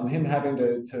 him having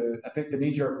to I think the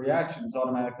knee-jerk reaction is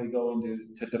automatically go into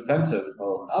defensive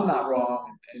mode. I'm not wrong,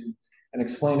 and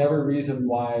explain every reason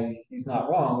why he's not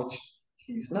wrong, which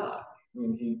he's not. I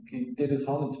mean, he did his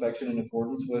home inspection in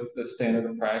accordance with the standard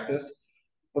of practice,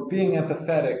 but being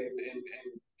empathetic and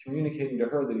communicating to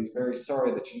her that he's very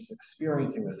sorry that she's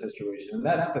experiencing the situation, and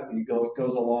that empathy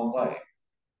goes a long way.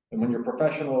 And when your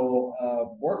professional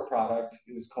work product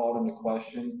is called into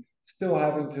question, still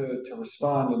having to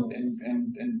respond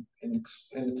and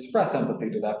express empathy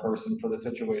to that person for the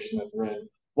situation that they're in,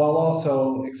 while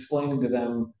also explaining to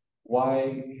them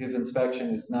why his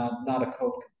inspection is not a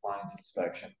code compliance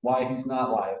inspection, why he's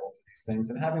not liable for these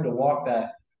things, and having to walk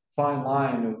that fine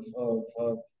line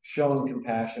of showing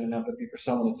compassion and empathy for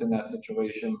someone that's in that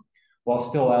situation while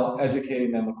still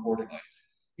educating them accordingly.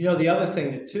 The other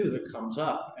thing that comes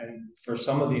up, and for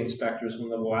some of the inspectors, when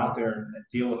they go out there and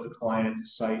deal with the client at the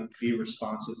site, be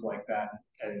responsive like that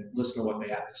and listen to what they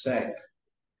have to say.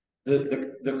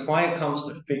 The client comes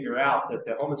to figure out that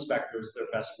the home inspector is their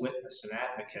best witness and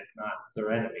advocate, not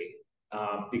their enemy.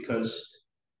 Because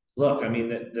look, I mean,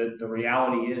 the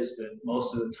reality is that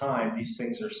most of the time these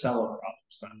things are seller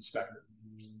problems, not inspector.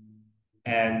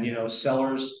 And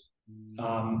sellers,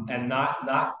 and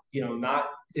not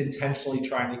intentionally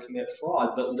trying to commit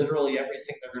fraud, but literally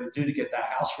everything they're going to do to get that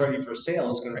house ready for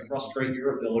sale is going to frustrate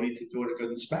your ability to do a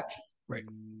good inspection. Right.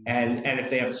 And if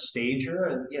they have a stager,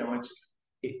 and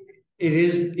it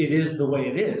is the way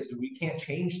it is. We can't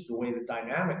change the way the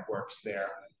dynamic works there.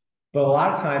 But a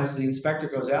lot of times the inspector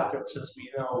goes out there and says,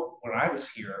 when I was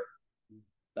here,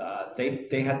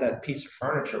 they had that piece of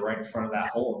furniture right in front of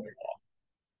that hole in the wall.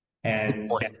 And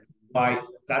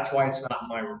that's why it's not in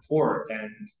my report.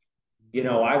 And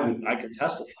I could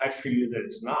testify for you that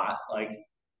it's not,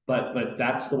 but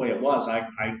that's the way it was.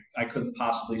 I couldn't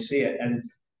possibly see it.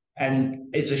 And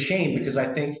it's a shame, because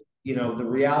I think, the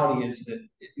reality is that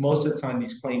most of the time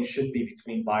these claims should be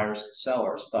between buyers and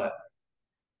sellers, but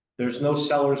there's no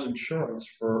seller's insurance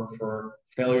for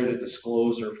failure to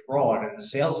disclose or fraud in the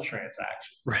sales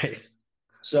transaction. Right.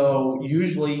 So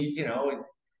usually,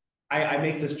 I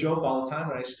make this joke all the time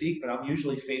when I speak, but I'm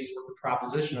usually faced with the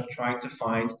proposition of trying to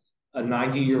find a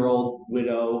 90-year-old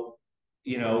widow,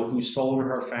 who sold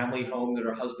her family home that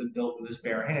her husband built with his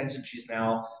bare hands, and she's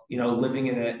now, living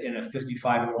in a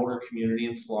 55 and older community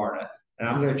in Florida. And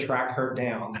I'm going to track her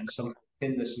down and somehow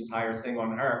pin this entire thing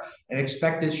on her and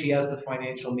expect that she has the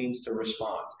financial means to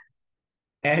respond.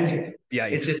 And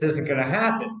it just isn't going to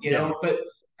happen, But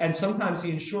and sometimes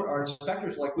our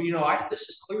inspectors are like, well, this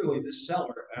is clearly the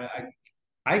seller.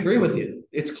 I agree with you.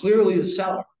 It's clearly the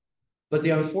seller. But the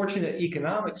unfortunate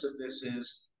economics of this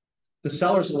is the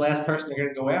seller's the last person they're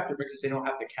going to go after because they don't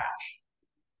have the cash.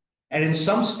 And in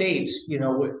some states,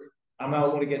 I'm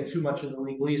not going to get too much into the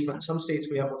legalese, but in some states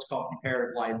we have what's called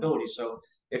comparative liability. So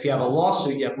if you have a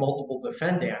lawsuit, you have multiple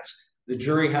defendants, the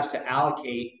jury has to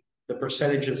allocate the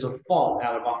percentages of fault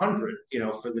out of 100,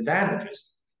 for the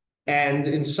damages. And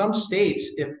in some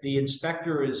states, if the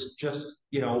inspector is just,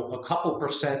 a couple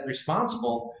percent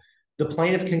responsible, the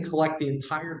plaintiff can collect the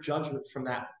entire judgment from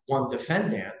that one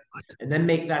defendant and then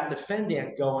make that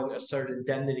defendant go and assert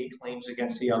indemnity claims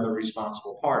against the other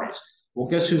responsible parties. Well,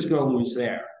 guess who's going to lose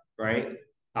there, right?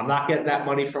 I'm not getting that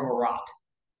money from a rock.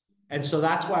 And so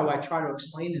that's why I try to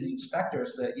explain to the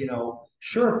inspectors that,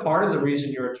 sure, part of the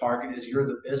reason you're a target is you're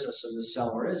the business and the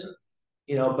seller isn't.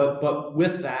 But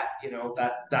with that,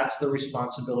 that's the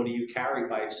responsibility you carry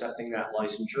by accepting that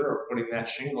licensure or putting that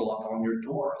shingle up on your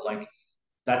door. Like,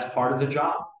 that's part of the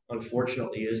job,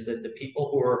 unfortunately, is that the people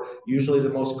who are usually the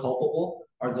most culpable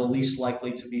are the least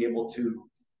likely to be able to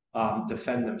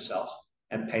defend themselves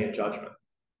and pay a judgment.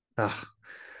 Ah,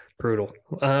 brutal.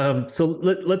 So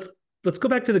let's go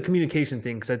back to the communication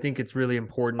thing, because I think it's really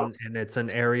important, and it's an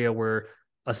area where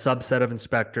a subset of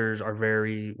inspectors are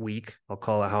very weak. I'll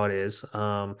call it how it is.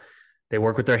 They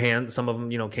work with their hands. Some of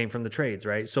them, came from the trades,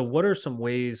 right? So what are some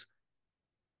ways,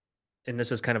 and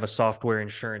this is kind of a software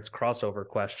insurance crossover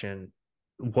question,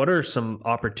 what are some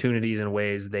opportunities and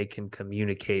ways they can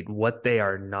communicate what they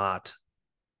are not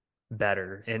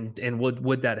better? And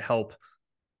would that help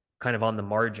kind of on the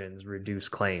margins reduce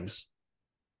claims?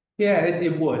 Yeah,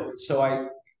 it would. So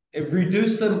it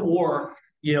reduce them or,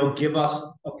 give us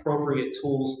appropriate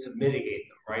tools to mitigate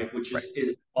them, right? Which Right.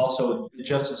 is also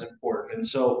just as important. And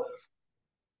so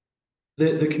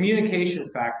the communication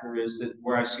factor is that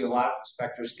where I see a lot of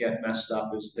inspectors get messed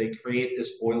up is they create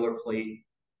this boilerplate,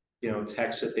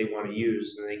 text that they want to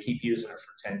use, and they keep using it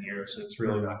for 10 years, and it's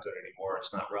really not good anymore.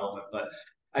 It's not relevant. But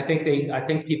I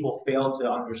think people fail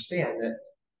to understand that,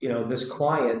 this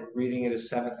client reading at a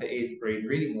 7th to 8th grade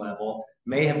reading level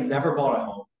may have never bought a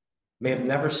home, may have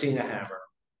never seen a hammer,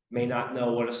 may not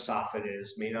know what a soffit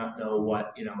is, may not know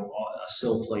what, a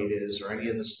sill plate is, or any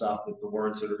of the stuff with the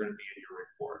words that are going to be in your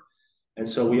report. And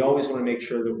so we always want to make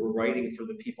sure that we're writing for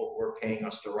the people who are paying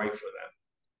us to write for them,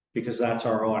 because that's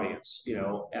our audience.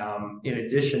 In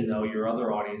addition, though, your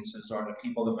other audiences are the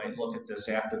people that might look at this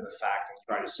after the fact and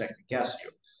try to second guess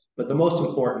you. But the most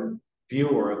important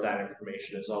viewer of that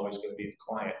information is always going to be the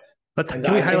client.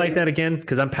 Can we highlight that again?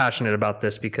 Because I'm passionate about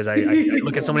this, because I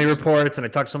look at so many reports and I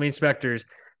talk to so many inspectors,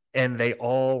 and they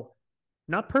all,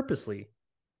 not purposely,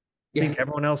 think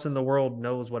everyone else in the world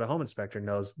knows what a home inspector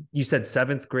knows. You said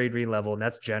 7th grade read level, and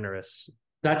that's generous.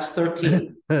 That's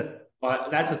 13.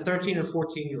 That's a 13 or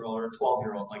 14-year-old or a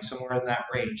 12-year-old, like somewhere in that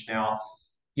range. Now,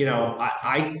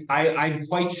 I'm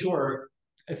quite sure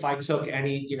if I took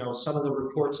any, some of the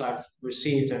reports I've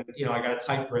received, and I got a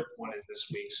typewritten one in this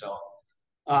week. So,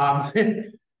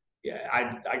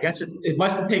 yeah, I guess it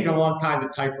must have taken a long time to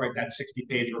typewrite that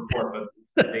 60-page report,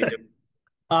 but they do.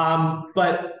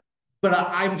 But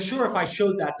I'm sure if I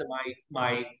showed that to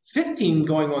my 15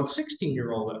 going on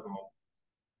 16-year-old at home,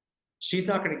 she's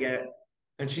not going to get it,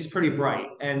 and she's pretty bright.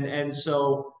 And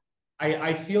so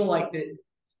I feel like that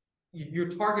your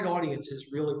target audience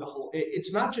is really the whole.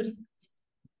 It's not just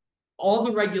all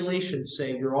the regulations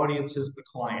say your audience is the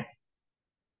client.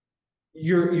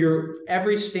 Your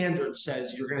every standard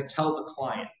says you're going to tell the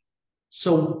client.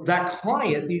 So that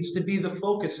client needs to be the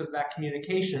focus of that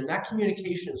communication. And that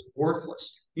communication is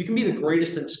worthless. You can be the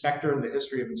greatest inspector in the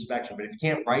history of inspection, but if you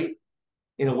can't write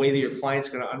in a way that your client's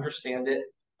going to understand it,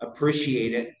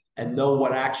 appreciate it, and know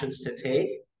what actions to take,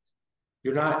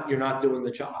 you're not doing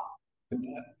the job.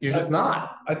 You're just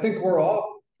not. I think we're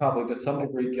all probably to some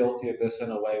degree guilty of this in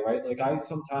a way, right? Like, I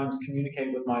sometimes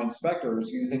communicate with my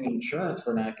inspectors using insurance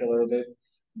vernacular that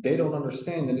they don't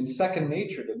understand, and it's second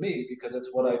nature to me because it's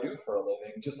what I do for a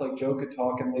living. Just like Joe could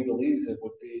talk in legalese, it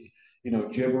would be,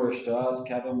 gibberish to us,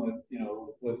 Kevin,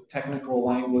 with technical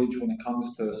language when it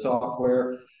comes to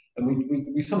software. And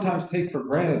we sometimes take for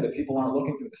granted that people aren't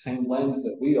looking through the same lens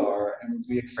that we are, and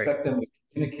we expect them to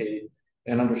communicate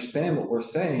and understand what we're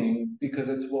saying because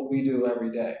it's what we do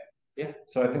every day. Yeah.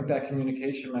 So I think that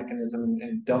communication mechanism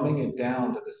and dumbing it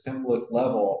down to the simplest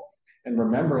level and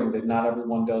remembering that not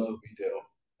everyone does what we do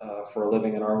for a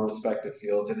living in our respective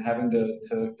fields, and having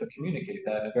to communicate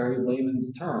that in a very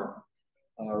layman's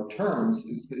terms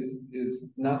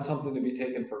is not something to be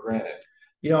taken for granted.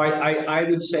 I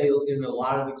would say in a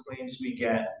lot of the claims we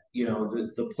get,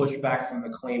 the pushback from the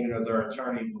claimant or their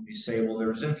attorney when we say, well,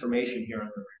 there's information here in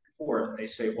the report, and they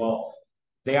say, well,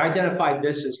 they identified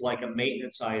this as like a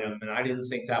maintenance item, and I didn't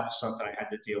think that was something I had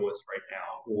to deal with right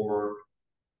now. Or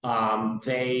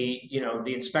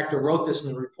the inspector wrote this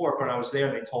in the report, but when I was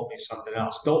there, they told me something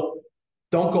else. Don't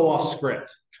go off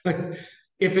script.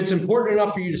 If it's important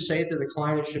enough for you to say it to the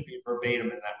client, it should be verbatim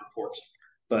in that report.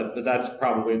 But that's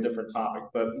probably a different topic.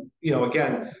 But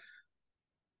again,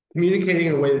 communicating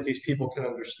in a way that these people can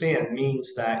understand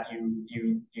means that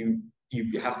you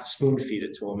have to spoon feed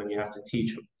it to them, and you have to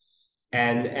teach them.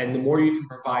 And the more you can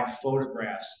provide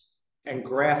photographs and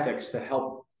graphics to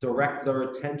help direct their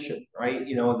attention, right?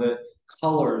 The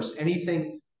colors,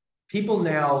 anything. People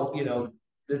now,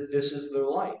 this is their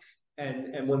life.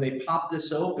 And when they pop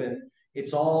this open,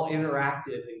 it's all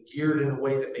interactive and geared in a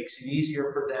way that makes it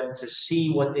easier for them to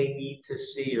see what they need to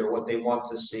see or what they want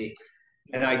to see.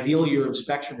 And ideally, your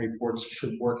inspection reports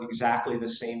should work exactly the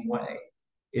same way.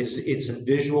 It's a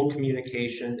visual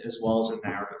communication as well as a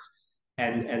narrative.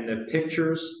 And the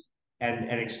pictures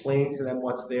and explaining to them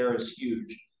what's there is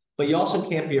huge. But you also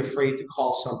can't be afraid to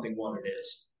call something what it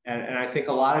is. And I think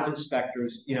a lot of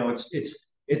inspectors,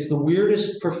 it's the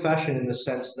weirdest profession in the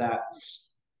sense that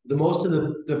the most of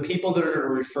the people that are going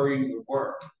to refer you to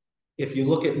work, if you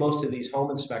look at most of these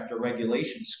home inspector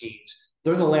regulation schemes,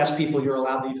 they're the last people you're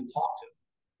allowed to even talk to,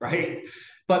 right?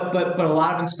 But a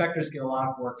lot of inspectors get a lot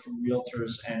of work from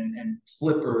realtors and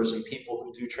flippers and people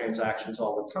who do transactions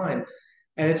all the time.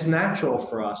 And it's natural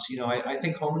for us. I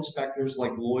think home inspectors,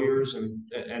 like lawyers and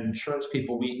insurance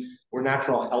people, we're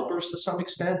natural helpers to some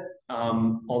extent.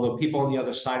 Although people on the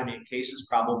other side of me in cases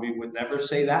probably would never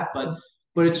say that,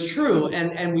 but it's true.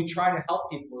 And we try to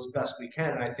help people as best we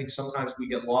can. And I think sometimes we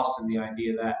get lost in the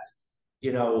idea that,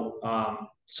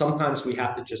 sometimes we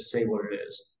have to just say what it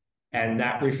is. And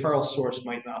that referral source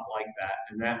might not like that.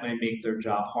 And that may make their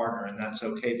job harder. And that's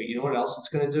okay. But you know what else it's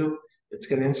going to do? It's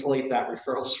going to insulate that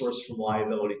referral source from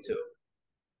liability too.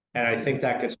 And I think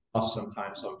that gets lost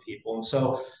sometimes on people. And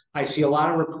so I see a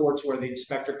lot of reports where the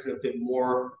inspector could have been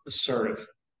more assertive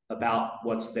about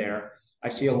what's there. I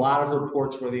see a lot of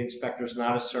reports where the inspector is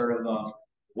not assertive of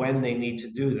when they need to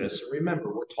do this. And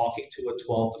remember, we're talking to a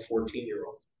 12 to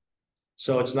 14-year-old.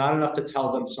 So it's not enough to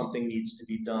tell them something needs to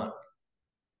be done.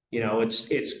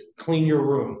 It's clean your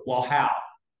room. Well, how?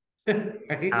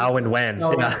 Right? How and when?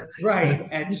 No, yeah. Right.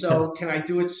 And so can I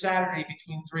do it Saturday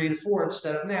between 3 and 4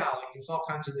 instead of now? Like, there's all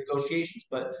kinds of negotiations.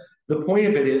 But the point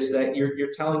of it is that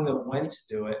you're telling them when to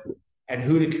do it and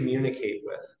who to communicate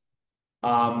with.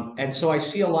 And so I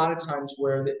see a lot of times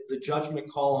where the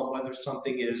judgment call on whether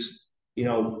something is,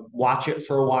 watch it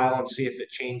for a while and see if it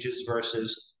changes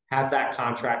versus have that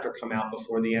contractor come out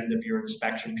before the end of your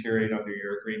inspection period under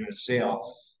your agreement of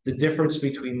sale. The difference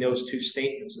between those two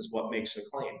statements is what makes a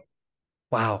claim.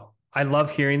 Wow. I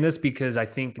love hearing this because I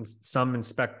think some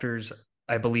inspectors,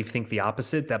 I believe, think the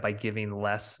opposite, that by giving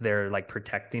less, they're like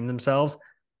protecting themselves.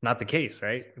 Not the case,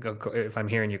 right? If I'm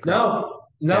hearing you correctly. No.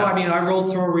 Yeah. I mean, I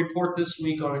rolled through a report this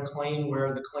week on a claim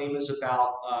where the claim is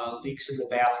about leaks in the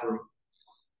bathroom.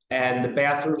 And the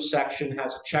bathroom section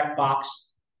has a checkbox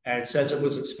and it says it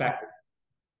was inspected.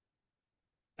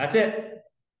 That's it.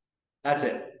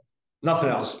 Nothing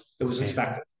else. It was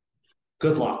inspected.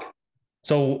 Good luck.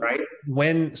 So right?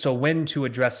 when to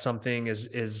address something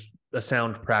is a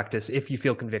sound practice if you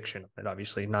feel conviction, and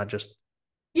obviously not just.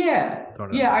 Yeah.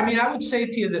 I mean, I would say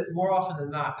to you that more often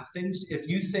than not, the things, if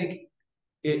you think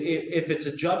if it's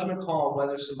a judgment call on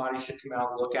whether somebody should come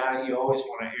out and look at it, you always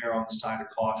want to err on the side of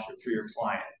caution for your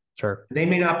client. Sure. They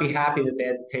may not be happy that they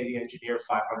had to pay the engineer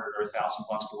 $500 or $1,000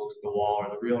 to look at the wall, or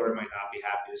the realtor might not be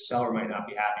happy, the seller might not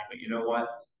be happy, but you know what?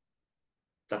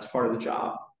 That's part of the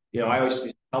job. I always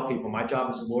tell people my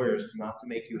job as a lawyer is not to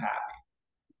make you happy.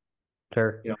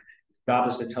 Sure. Job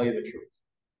is to tell you the truth.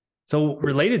 So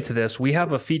related to this, we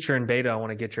have a feature in beta I want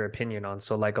to get your opinion on.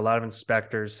 So like a lot of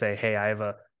inspectors say, hey, I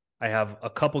have a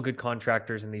couple good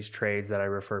contractors in these trades that I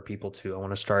refer people to. I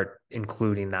want to start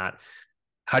including that.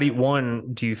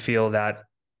 Do you feel that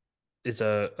is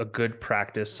a good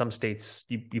practice? Some states,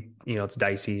 it's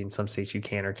dicey. In some states you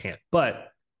can or can't, but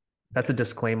that's a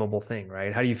disclaimable thing,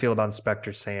 right? How do you feel about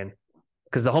inspectors saying,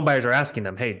 because the home buyers are asking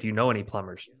them, hey, do you know any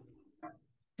plumbers?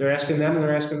 They're asking them and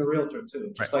they're asking the realtor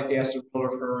too, just right. Like they asked the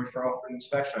realtor for a referral for an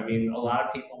inspection. I mean, a lot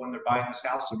of people, when they're buying this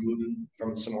house, are moving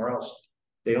from somewhere else.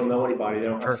 They don't know anybody. They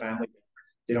don't have family.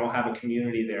 They don't have a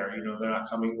community there. They're not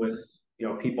coming with,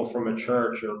 people from a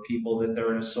church or people that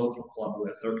they're in a social club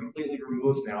with. They're completely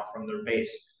removed now from their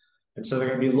base. And so they're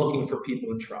going to be looking for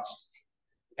people to trust.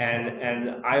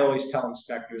 And I always tell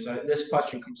inspectors, this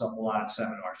question comes up a lot at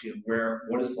seminars,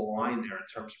 what is the line there in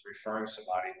terms of referring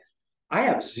somebody? I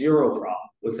have zero problem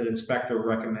with an inspector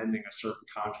recommending a certain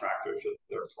contractor to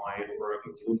their client or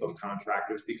a group of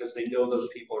contractors because they know those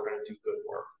people are going to do good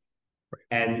work. Right.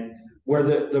 And where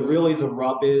the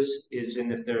rub is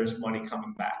in if there's money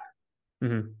coming back.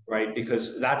 Mm-hmm. Right?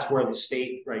 Because that's where the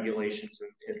state regulations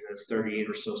in the 38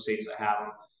 or so states that have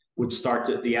them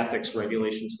the ethics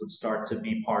regulations would start to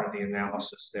be part of the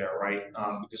analysis there, right?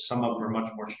 Because some of them are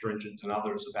much more stringent than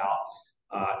others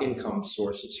about income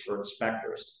sources for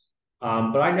inspectors.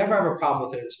 But I never have a problem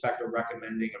with an inspector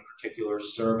recommending a particular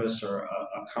service or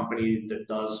a company that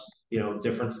does,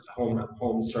 different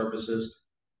home services.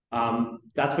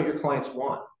 That's what your clients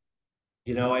want,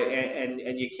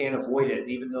 and you can't avoid it. And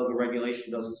even though the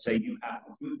regulation doesn't say you have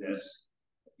to do this,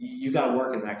 you got to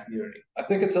work in that community. I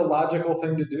think it's a logical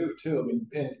thing to do too. I mean,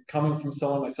 and coming from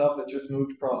someone myself that just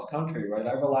moved cross country, right?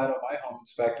 I relied on my home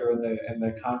inspector and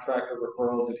the contractor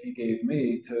referrals that he gave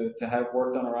me to have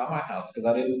work done around my house because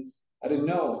I didn't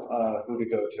know who to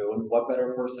go to, and what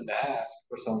better person to ask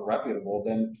for someone reputable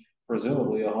than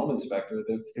presumably a home inspector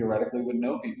that theoretically would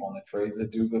know people in the trades that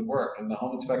do good work, and the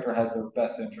home inspector has their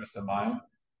best interests in mind.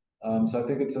 So I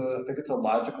think it's a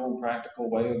logical and practical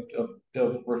way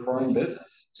of referring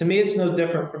business. To me, it's no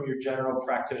different from your general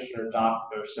practitioner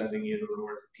doctor sending you to an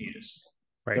orthopedist.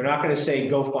 Right. They're not going to say,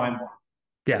 go find one.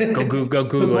 Yeah, go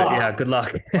Google it. Yeah, good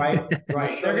luck. Right.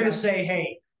 They're going to say,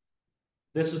 hey,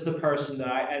 this is the person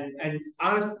that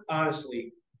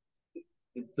honestly,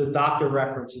 the doctor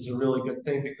reference is a really good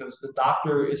thing because the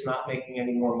doctor is not making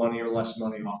any more money or less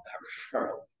money off that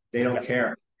referral. They don't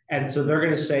care. And so they're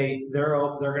going to say, they're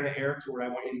going to err toward, I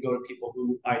want you to go to people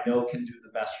who I know can do the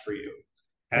best for you.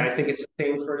 And I think it's the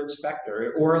same for an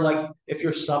inspector. Or like if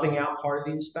you're subbing out part of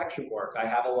the inspection work, I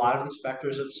have a lot of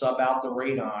inspectors that sub out the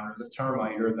radon or the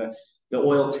termite or the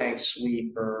oil tank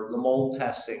sweep or the mold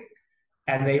testing.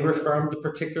 And they refer them to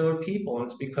particular people. And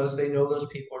it's because they know those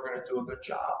people are going to do a good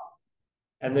job.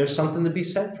 And there's something to be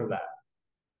said for that.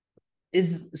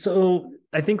 So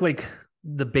I think like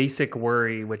the basic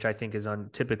worry, which I think is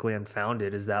typically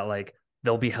unfounded, is that like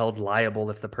they'll be held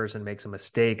liable if the person makes a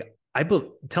mistake.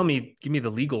 Give me the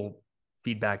legal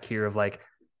feedback here of like,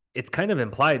 it's kind of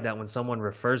implied that when someone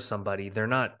refers somebody, they're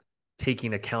not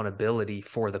taking accountability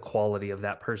for the quality of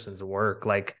that person's work.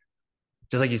 Like,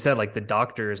 just like you said, like the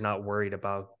doctor is not worried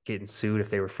about getting sued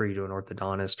if they refer you to an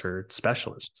orthodontist or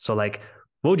specialist. So like,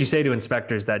 what would you say to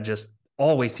inspectors that just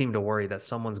always seem to worry that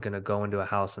someone's going to go into a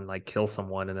house and like kill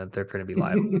someone and that they're going to be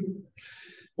liable?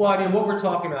 Well, I mean, what we're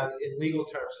talking about in legal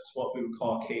terms, it's what we would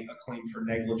call a claim for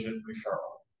negligent referral,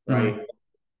 right? Mm-hmm.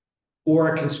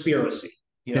 Or a conspiracy,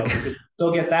 because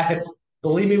they'll get that.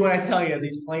 Believe me when I tell you,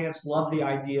 these plaintiffs love the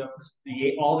idea of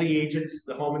all the agents,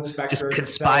 the home inspector, just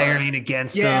conspiring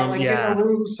against them. Like in a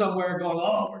room somewhere going,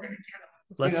 oh, we're going to get them.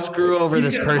 Let's screw over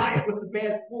this person with the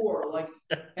bad floor. Like,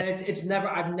 and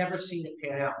I've never seen it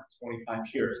pan out in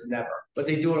 25 years, never. But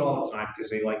they do it all the time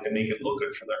because they like to make it look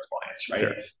good for their clients,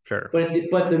 right? Sure.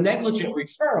 But the negligent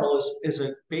referral is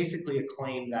basically a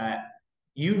claim that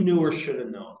you knew or should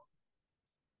have known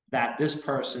that this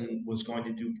person was going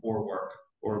to do poor work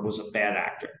or was a bad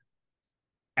actor.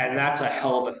 And that's a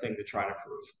hell of a thing to try to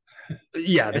prove.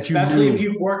 Yeah, especially if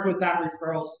you've worked with that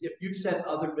referral. If you've sent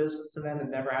other business to them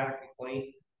and never had a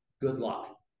complaint, good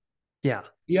luck. Yeah.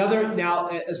 Now,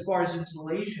 as far as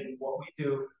insulation, what we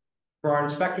do for our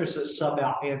inspectors that sub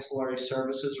out ancillary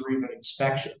services or even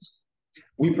inspections,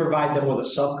 we provide them with a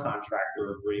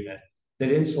subcontractor agreement that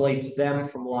insulates them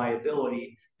from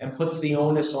liability and puts the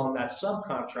onus on that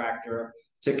subcontractor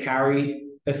to carry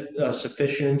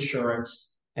sufficient insurance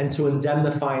and to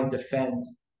indemnify and defend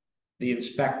the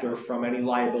inspector from any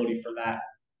liability for that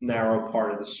narrow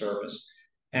part of the service.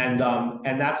 And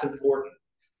that's important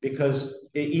because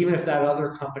even if that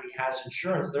other company has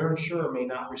insurance, their insurer may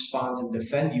not respond and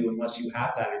defend you unless you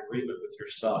have that agreement with your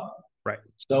sub. Right.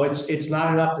 So it's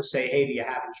not enough to say, hey, do you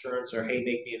have insurance, or hey,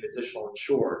 make me an additional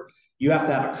insured. You have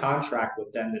to have a contract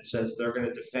with them that says they're going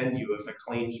to defend you if a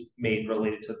claim's made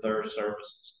related to their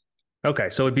services.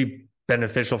 Okay, so it'd be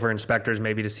beneficial for inspectors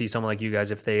maybe to see someone like you guys,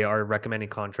 if they are recommending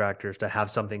contractors, to have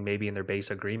something maybe in their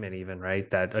base agreement even, right,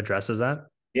 that addresses that?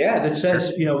 Yeah, that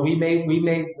says, we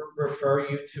may refer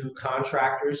you to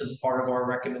contractors as part of our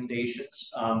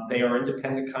recommendations. They are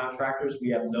independent contractors. We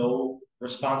have no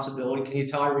responsibility. Can you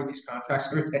tell I read these contracts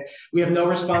every day? We have no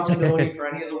responsibility for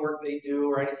any of the work they do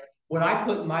or any. What I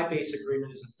put in my base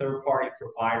agreement is a third-party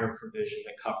provider provision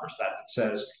that covers that. That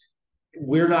says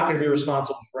we're not going to be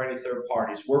responsible for any third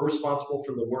parties. We're responsible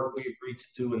for the work we agreed to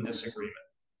do in this agreement.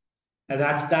 And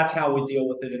that's how we deal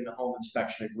with it in the home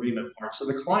inspection agreement part. So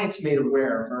the client's made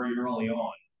aware very early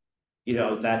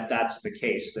on, that that's the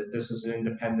case, that this is an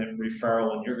independent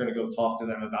referral and you're going to go talk to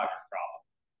them about your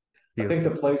problem. I think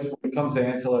the place when it comes to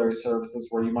ancillary services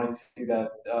where you might see that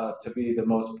to be the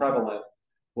most prevalent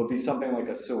would be something like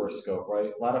a sewer scope,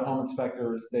 right? A lot of home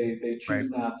inspectors, they choose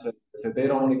not to, they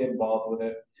don't want to get involved with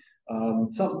it.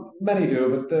 Many do,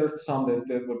 but there's some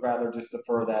that would rather just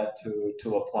defer that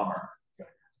to a plumber.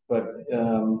 But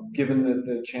given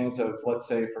the chance of, let's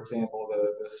say, for example,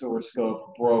 the sewer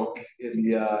scope broke in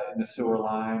the sewer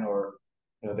line, or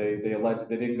They alleged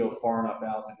they didn't go far enough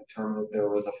out to determine that there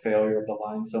was a failure of the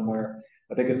line somewhere.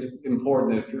 I think it's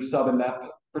important that if you're subbing that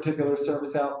particular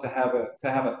service out to have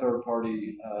a third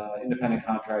party independent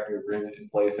contractor agreement in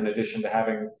place, in addition to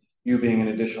having you being an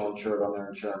additional insured on their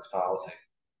insurance policy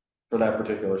for that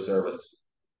particular service.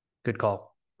 Good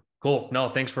call. Cool. No,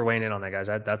 thanks for weighing in on that, guys.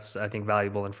 That's I think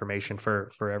valuable information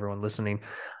for everyone listening.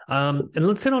 And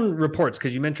let's hit on reports,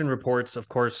 because you mentioned reports. Of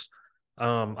course,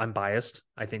 I'm biased.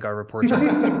 I think our reports are.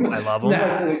 I love them.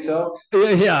 Naturally so.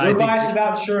 Yeah, we're biased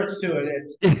about insurance too.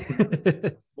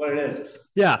 It's what it is.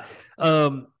 Yeah.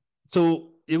 So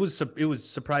it was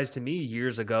surprise to me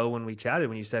years ago when we chatted,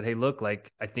 when you said, "Hey, look,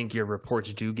 like I think your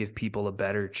reports do give people a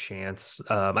better chance."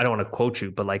 I don't want to quote you,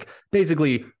 but like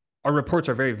basically, our reports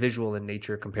are very visual in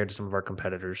nature compared to some of our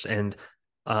competitors, and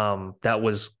that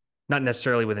was not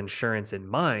necessarily with insurance in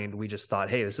mind. We just thought,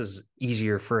 hey, this is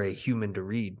easier for a human to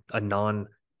read, a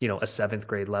a seventh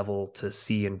grade level to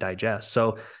see and digest.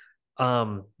 So,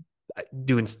 do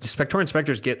Spectora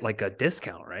inspectors get like a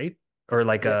discount, right? Or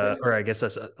like or I guess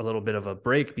a little bit of a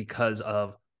break because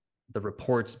of the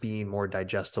reports being more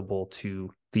digestible to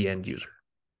the end user?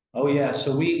 Oh yeah.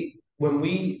 So when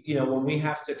we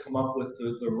have to come up with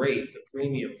the rate, the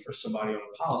premium for somebody on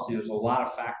a policy, there's a lot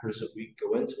of factors that we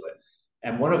go into it.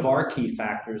 And one of our key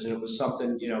factors, and it was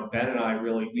something, Ben and I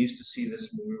we used to see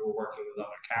this when we were working with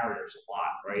other carriers a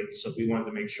lot, right? So we wanted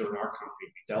to make sure in our company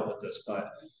we dealt with this,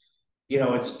 but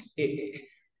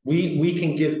we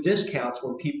can give discounts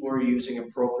when people are using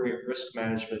appropriate risk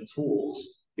management tools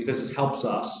because it helps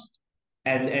us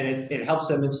and it helps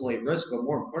them insulate risk, but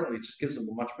more importantly, it just gives them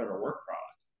a much better work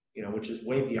product, which is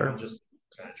way beyond just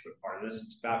the management part of this.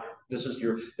 It's about this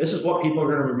is what people are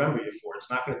going to remember you for.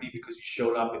 It's not going to be because you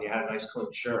showed up and you had a nice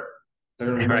clean shirt. They're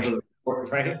going to remember the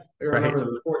report, right? They're going to remember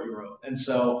the report you wrote. And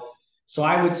so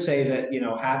I would say that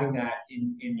having that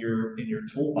in your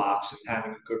toolbox and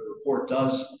having a good report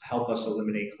does help us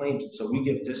eliminate claims. And so we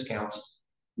give discounts,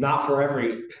 not for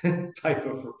every type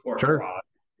of report product,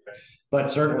 but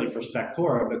certainly for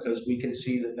Spectora, because we can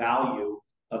see the value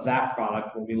of that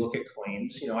product when we look at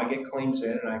claims. I get claims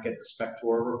in and I get the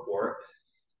Spectora report.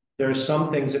 There's some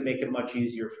things that make it much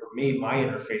easier for me. My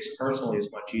interface personally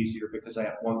is much easier because I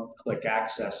have one-click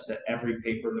access to every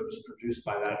paper that was produced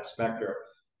by that inspector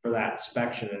for that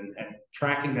inspection, and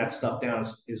tracking that stuff down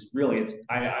is really,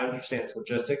 I understand it's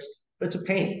logistics, but it's a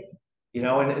pain,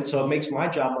 and so it makes my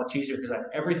job much easier because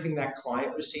everything that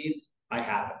client received, I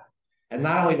have it. And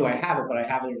not only do I have it, but I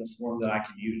have it in a form that I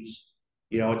can use.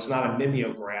 It's not a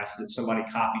mimeograph that somebody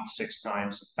copied 6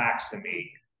 times and faxed to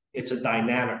me. It's a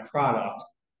dynamic product.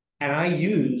 And I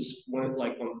use,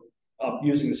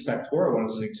 using the Spectora one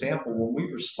as an example, when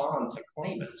we respond to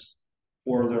claimants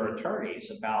or their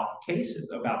attorneys about cases,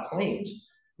 about claims,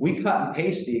 we cut and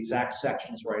paste the exact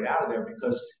sections right out of there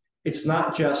because it's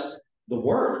not just the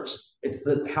words, it's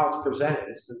how it's presented,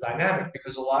 it's the dynamic,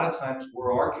 because a lot of times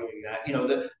we're arguing that,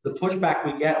 the pushback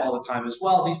we get all the time is,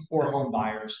 well, these poor home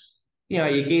buyers,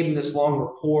 you gave them this long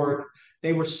report,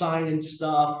 they were signing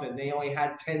stuff and they only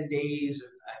had 10 days.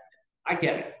 I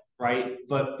get it, right?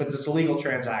 But it's a legal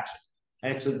transaction.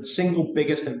 And it's the single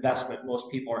biggest investment most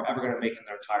people are ever going to make in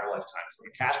their entire lifetime, from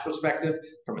a cash perspective,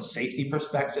 from a safety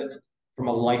perspective, from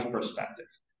a life perspective.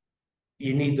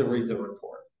 You need to read the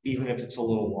report, even if it's a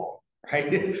little long,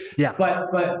 right? Yeah.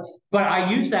 But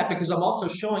I use that because I'm also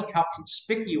showing how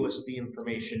conspicuous the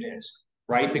information is,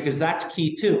 right? Because that's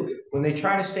key too. When they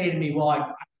try to say to me, well,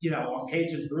 I'm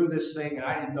paging through this thing and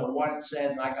I didn't know what it said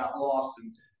and I got lost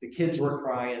and the kids were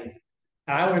crying.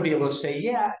 And I want to be able to say,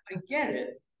 yeah, I get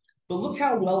it. But look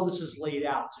how well this is laid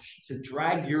out to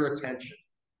drag your attention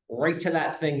right to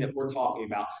that thing that we're talking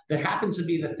about that happens to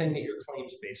be the thing that your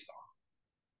claim's based on.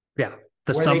 Yeah,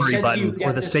 the summary button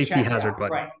or the safety hazard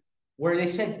button. Right, where they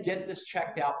said, get this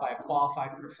checked out by a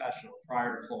qualified professional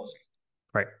prior to closing.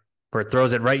 Right, where it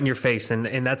throws it right in your face.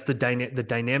 And that's the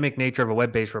dynamic nature of a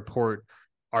web-based report.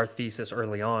 Our thesis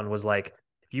early on was like,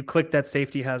 if you click that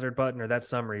safety hazard button or that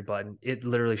summary button, it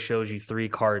literally shows you 3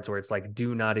 cards where it's like,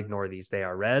 do not ignore these. They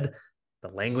are red. The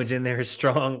language in there is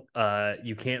strong.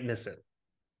 You can't miss it.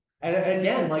 And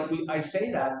again, I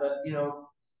say that, but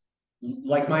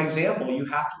like my example, you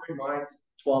have to remind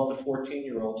 12 to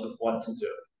 14-year-olds of what to do.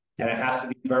 And it has to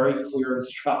be very clear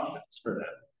instructions for them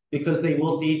because they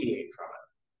will deviate from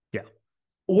it. Yeah.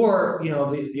 Or,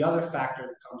 the other factor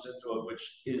that comes into it,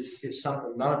 which is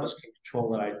something none of us can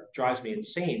control that drives me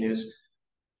insane, is,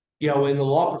 in the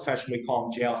law profession, we call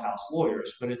them jailhouse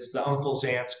lawyers, but it's the uncles,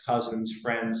 aunts, cousins,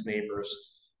 friends, neighbors,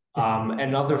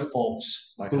 and other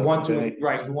folks who want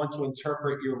to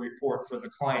interpret your report for the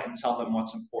client and tell them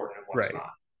what's important and what's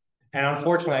not. And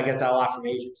unfortunately, I get that a lot from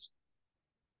agents.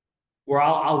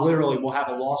 where we'll have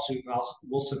a lawsuit and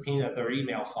we'll subpoena their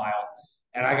email file.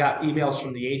 And I got emails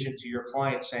from the agent to your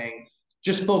client saying,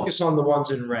 just focus on the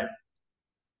ones in red.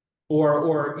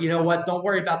 Or you know what, don't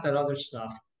worry about that other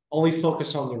stuff. Only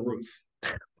focus on the roof.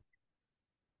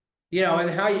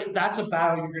 And that's a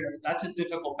battle that's a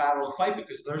difficult battle to fight,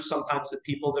 because there's sometimes the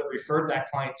people that referred that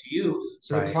client to you.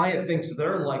 So the client thinks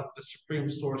they're like the supreme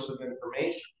source of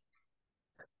information.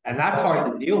 And that's hard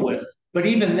to deal with. But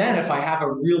even then, if I have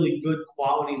a really good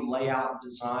quality layout,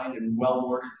 design, and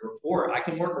well-worded report, I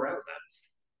can work around that.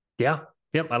 Yeah.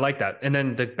 Yep. I like that. And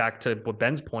then back to what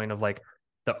Ben's point of like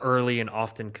the early and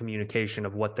often communication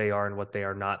of what they are and what they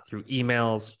are not through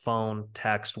emails, phone,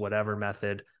 text, whatever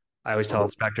method. I always tell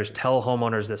inspectors, tell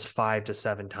homeowners this 5 to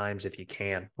 7 times if you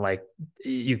can. Like,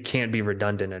 you can't be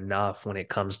redundant enough when it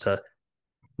comes to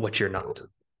what you're not.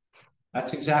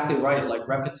 That's exactly right. Like,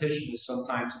 repetition is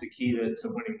sometimes the key to winning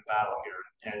the battle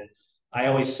here. And I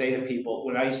always say to people,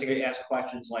 when I used to ask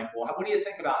questions like, well, what do you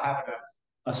think about having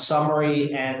a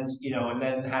summary and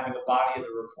then having a body of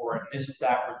the report? Isn't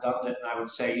that redundant? And I would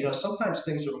say, sometimes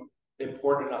things are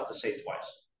important enough to say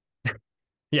twice.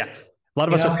 Yeah. A lot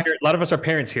of us are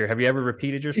parents here. Have you ever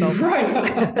repeated yourself?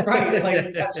 Right.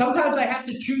 Like, sometimes I have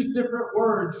to choose different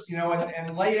words,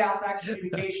 and lay out that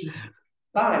communication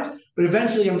times, but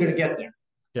eventually I'm going to get there.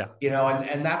 Yeah.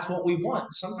 And that's what we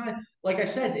want. Sometimes, like I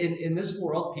said, in this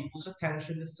world, people's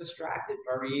attention is distracted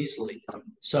very easily.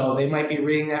 So they might be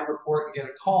reading that report and get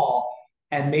a call,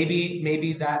 and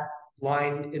maybe that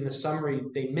line in the summary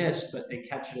they missed, but they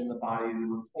catch it in the body of the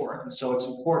report. And so it's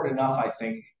important enough, I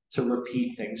think, to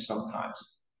repeat things sometimes.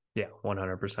 Yeah,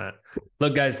 100%.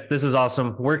 Look, guys, this is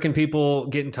awesome. Where can people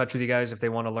get in touch with you guys if they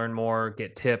want to learn more,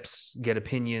 get tips, get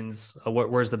opinions?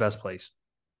 Where's the best place?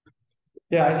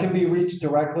 Yeah, I can be reached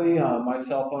directly. My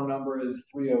cell phone number is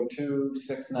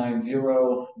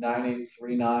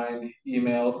 302-690-9839.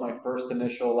 Emails, my first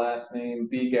initial last name,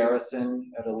 B.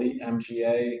 Garrison at Elite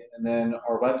MGA. And then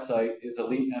our website is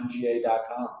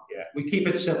elitemga.com. Yeah, we keep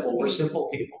it simple. We're simple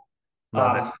people.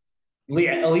 Love it.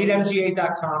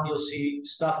 EliteMGA.com, you'll see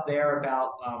stuff there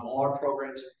about all our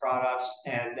programs and products.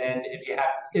 And then if you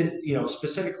have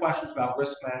specific questions about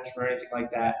risk management or anything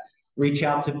like that, reach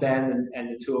out to Ben, and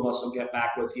the two of us will get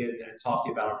back with you and talk to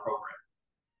you about our program.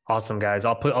 Awesome, guys.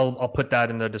 I'll put that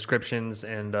in the descriptions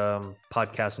and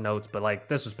podcast notes. But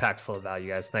this was packed full of value,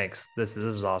 guys. Thanks. This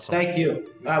is awesome. Thank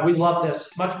you. We love this.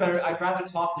 Much better. I'd rather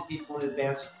talk to people in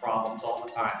advance of problems all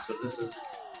the time. So this is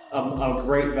a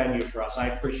great venue for us. I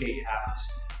appreciate you having us.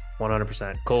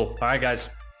 100%. Cool. All right, guys.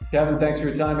 Kevin, thanks for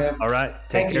your time, man. All right.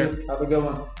 Take care. Have a good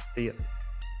one. See you.